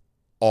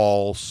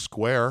 all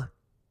square.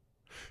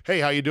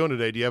 Hey, how you doing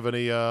today? Do you have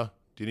any, do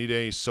you need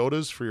any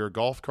sodas for your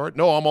golf cart?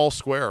 No, I'm all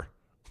square.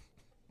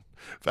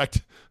 In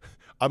fact,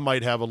 I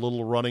might have a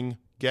little running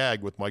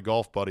gag with my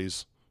golf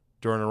buddies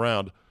during a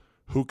round.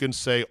 Who can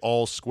say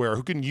all square?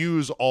 Who can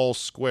use all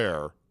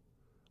square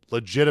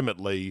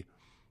legitimately,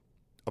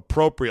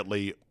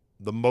 appropriately,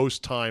 the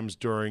most times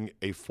during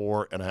a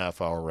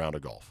 4.5-hour round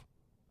of golf?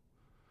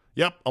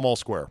 Yep, I'm all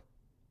square.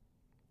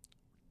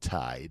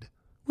 Tied.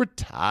 We're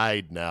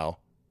tied now.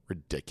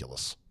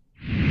 Ridiculous.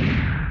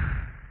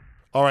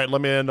 All right,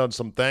 let me end on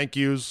some thank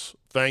yous.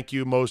 Thank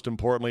you, most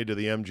importantly, to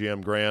the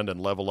MGM Grand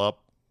and Level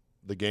Up,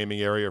 the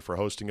gaming area, for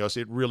hosting us.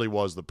 It really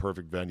was the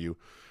perfect venue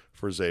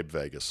for Zabe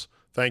Vegas.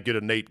 Thank you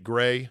to Nate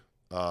Gray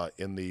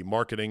in the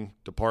marketing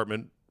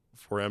department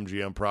for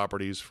MGM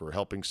Properties for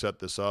helping set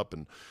this up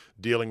and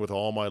dealing with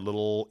all my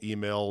little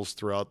emails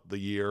throughout the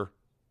year.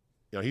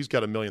 You know, he's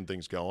got a million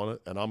things going,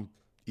 and I'm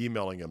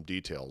emailing him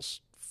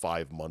details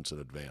 5 months in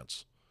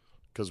advance.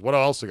 Because what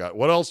else I got?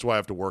 What else do I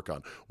have to work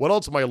on? What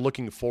else am I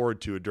looking forward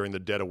to during the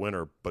dead of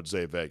winter but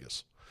Zay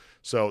Vegas?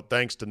 So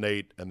thanks to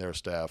Nate and their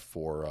staff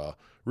for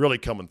really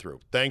coming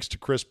through. Thanks to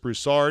Chris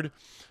Broussard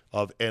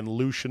of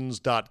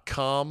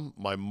Enlutions.com,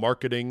 my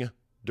marketing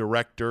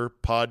director,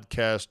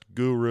 podcast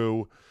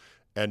guru,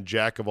 and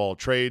jack of all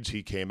trades.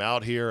 He came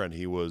out here and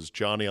he was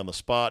Johnny on the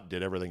spot,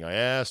 did everything I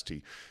asked.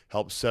 He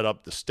helped set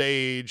up the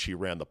stage. He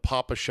ran the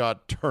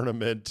Pop-A-Shot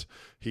tournament.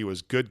 He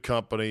was good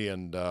company,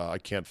 and I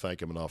can't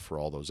thank him enough for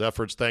all those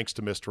efforts. Thanks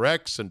to Mr.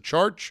 X and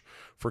Charch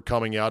for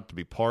coming out to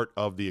be part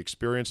of the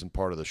experience and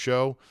part of the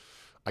show.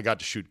 I got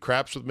to shoot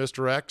craps with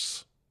Mr.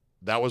 X.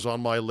 That was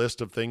on my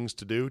list of things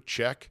to do.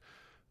 Check.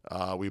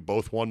 We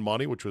both won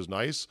money, which was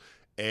nice.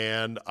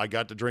 And I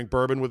got to drink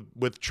bourbon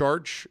with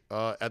Charch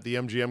at the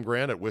MGM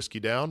Grand at Whiskey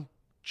Down.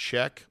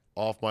 Check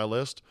off my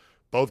list.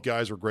 Both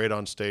guys were great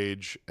on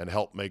stage and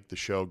helped make the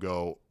show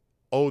go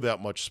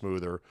that much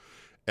smoother.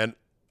 And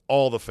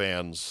all the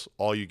fans,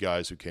 all you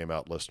guys who came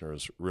out,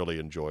 listeners, really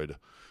enjoyed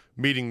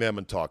meeting them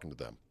and talking to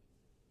them.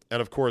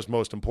 And, of course,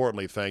 most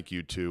importantly, thank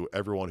you to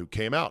everyone who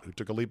came out, who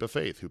took a leap of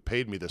faith, who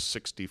paid me the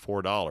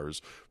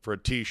 $64 for a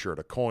T-shirt,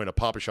 a coin, a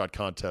Pop-A-Shot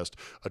contest,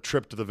 a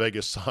trip to the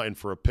Vegas sign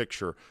for a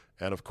picture,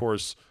 and, of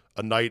course,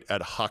 a night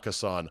at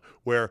Hakkasan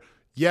where,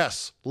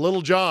 yes,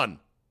 Little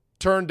John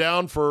turned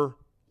down for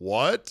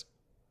what?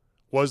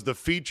 Was the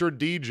featured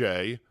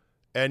DJ,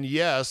 and,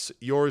 yes,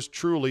 yours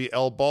truly,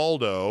 El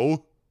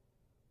Baldo,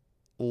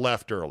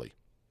 left early.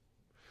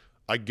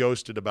 I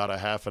ghosted about a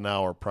half an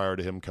hour prior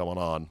to him coming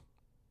on.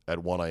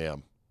 At 1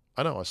 a.m.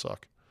 I know, I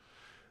suck.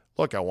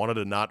 Look, I wanted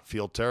to not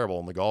feel terrible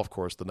on the golf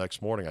course the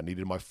next morning. I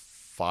needed my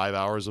 5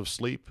 hours of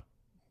sleep,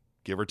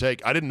 give or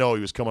take. I didn't know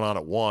he was coming on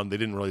at 1. They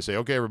didn't really say,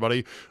 okay,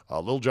 everybody,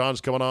 Little John's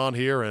coming on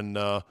here in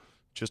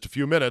just a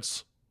few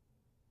minutes.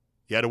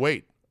 You had to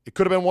wait. It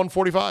could have been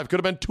 1:45. It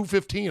could have been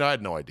 2:15. I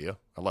had no idea.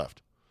 I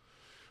left.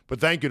 But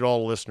thank you to all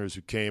the listeners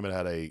who came and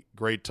had a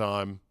great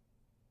time,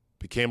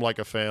 became like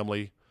a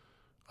family,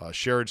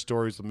 shared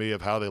stories with me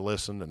of how they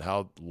listened and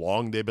how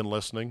long they've been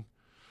listening.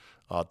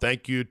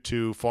 Thank you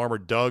to Farmer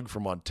Doug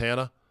from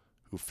Montana,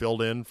 who filled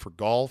in for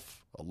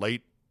golf, a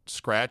late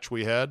scratch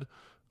we had.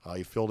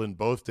 He filled in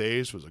both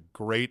days. It was a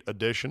great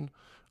addition.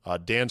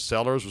 Dan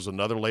Sellers was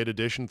another late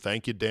addition.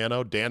 Thank you,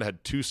 Dano. Dan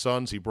had 2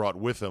 sons he brought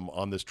with him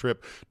on this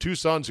trip. 2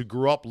 sons who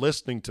grew up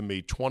listening to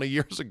me 20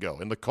 years ago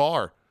in the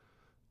car.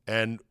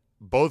 And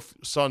both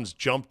sons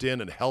jumped in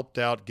and helped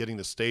out getting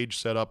the stage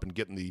set up and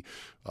getting the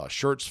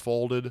shirts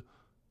folded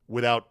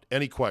without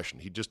any question.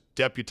 He just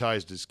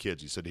deputized his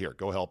kids. He said, here,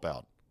 go help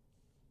out.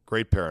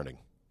 Great parenting,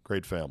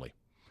 great family.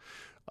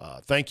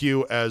 Thank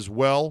you as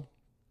well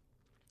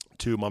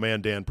to my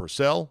man Dan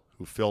Purcell,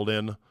 who filled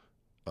in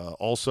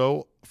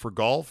also for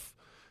golf,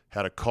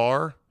 had a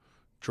car,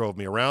 drove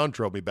me around,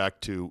 drove me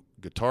back to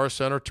Guitar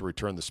Center to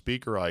return the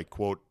speaker I,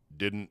 quote,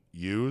 didn't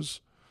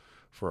use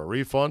for a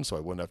refund, so I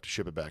wouldn't have to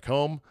ship it back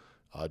home.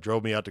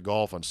 Drove me out to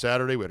golf on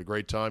Saturday. We had a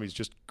great time. He's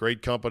just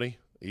great company,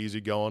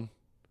 easy going,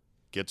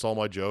 gets all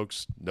my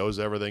jokes, knows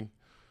everything.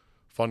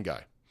 Fun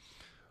guy.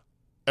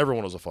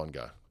 Everyone was a fun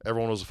guy.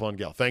 Everyone was a fun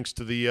gal. Thanks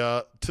to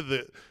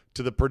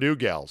the Purdue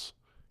gals,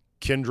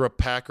 Kendra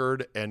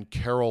Packard and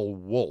Carol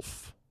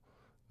Wolf.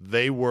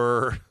 They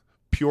were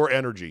pure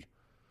energy,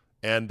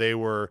 and they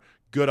were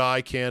good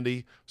eye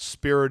candy,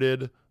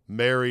 spirited,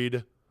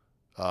 married.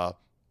 I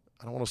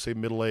don't want to say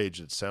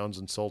middle-aged. It sounds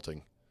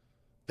insulting.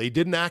 They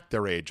didn't act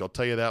their age. I'll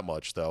tell you that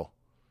much, though.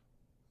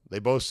 They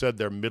both said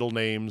their middle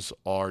names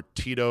are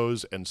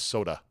Tito's and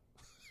Soda.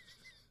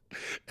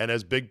 And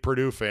as big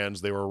Purdue fans,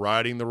 they were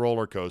riding the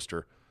roller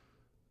coaster.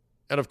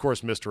 And, of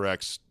course, Mr.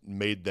 X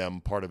made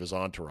them part of his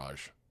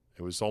entourage.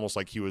 It was almost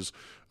like he was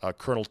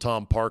Colonel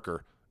Tom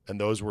Parker, and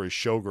those were his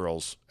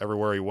showgirls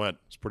everywhere he went.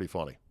 It's pretty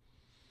funny.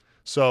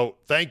 So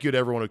thank you to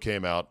everyone who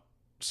came out.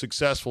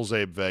 Successful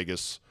Zabe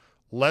Vegas.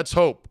 Let's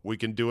hope we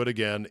can do it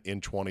again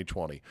in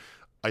 2020.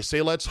 I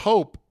say let's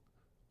hope.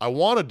 I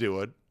want to do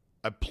it.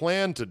 I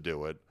plan to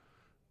do it.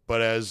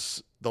 But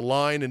as the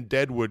line in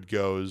Deadwood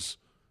goes,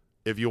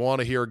 if you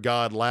want to hear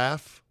God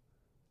laugh,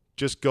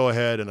 just go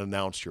ahead and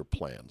announce your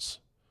plans.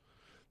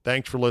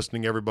 Thanks for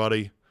listening,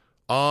 everybody.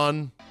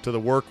 On to the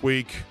work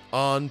week,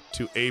 on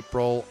to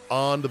April,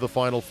 on to the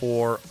Final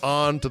Four,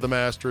 on to the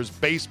Masters.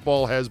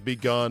 Baseball has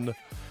begun.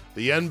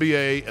 The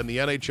NBA and the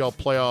NHL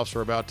playoffs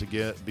are about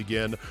to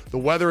begin. The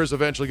weather is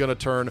eventually going to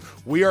turn.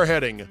 We are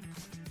heading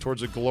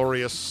towards a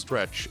glorious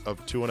stretch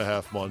of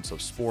 2.5 months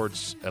of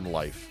sports and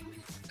life.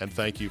 And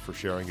thank you for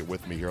sharing it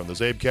with me here on the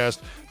Zabecast.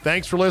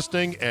 Thanks for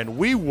listening, and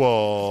we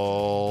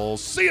will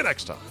see you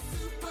next time.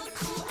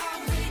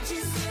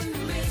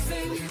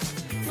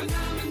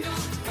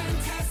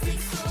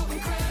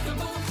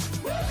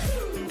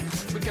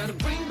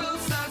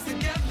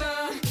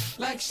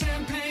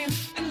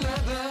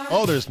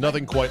 Oh, there's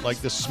nothing quite like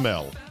the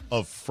smell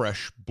of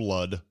fresh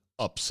blood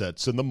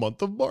upsets in the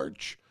month of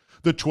March.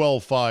 the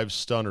 12-5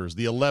 stunners,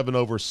 the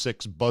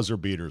 11/6 buzzer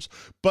beaters.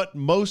 But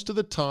most of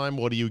the time,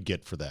 what do you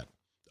get for that?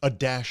 A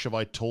dash of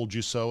I told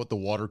you so at the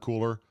water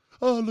cooler?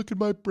 Oh, look at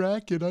my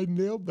bracket. I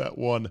nailed that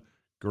one.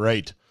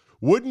 Great.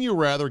 Wouldn't you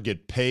rather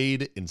get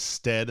paid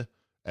instead?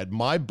 At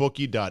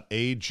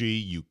mybookie.ag,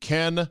 you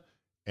can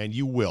and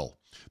you will.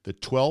 The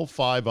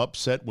 12-5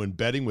 upset when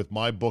betting with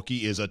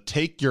MyBookie is a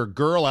take your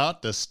girl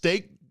out to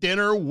steak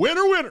dinner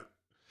winner.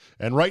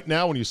 And right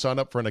now, when you sign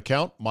up for an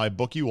account,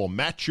 MyBookie will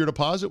match your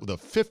deposit with a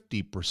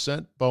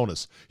 50%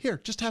 bonus.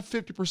 Here, just have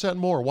 50%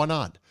 more. Why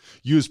not?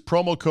 Use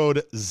promo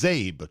code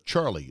ZABE,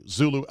 Charlie,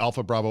 Zulu,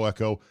 Alpha, Bravo,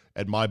 Echo,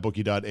 at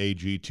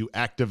mybookie.ag to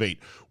activate.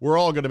 We're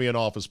all going to be in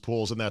office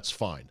pools, and that's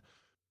fine.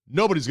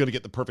 Nobody's going to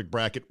get the perfect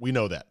bracket. We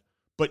know that.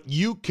 But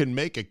you can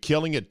make a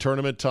killing at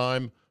tournament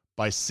time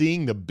by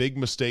seeing the big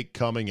mistake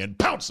coming and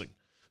pouncing.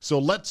 So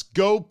let's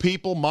go,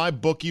 people.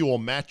 MyBookie will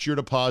match your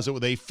deposit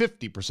with a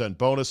 50%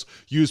 bonus.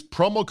 Use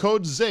promo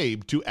code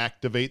ZABE to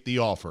activate the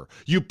offer.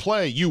 You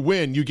play, you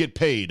win, you get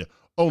paid.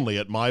 Only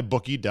at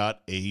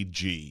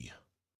mybookie.ag.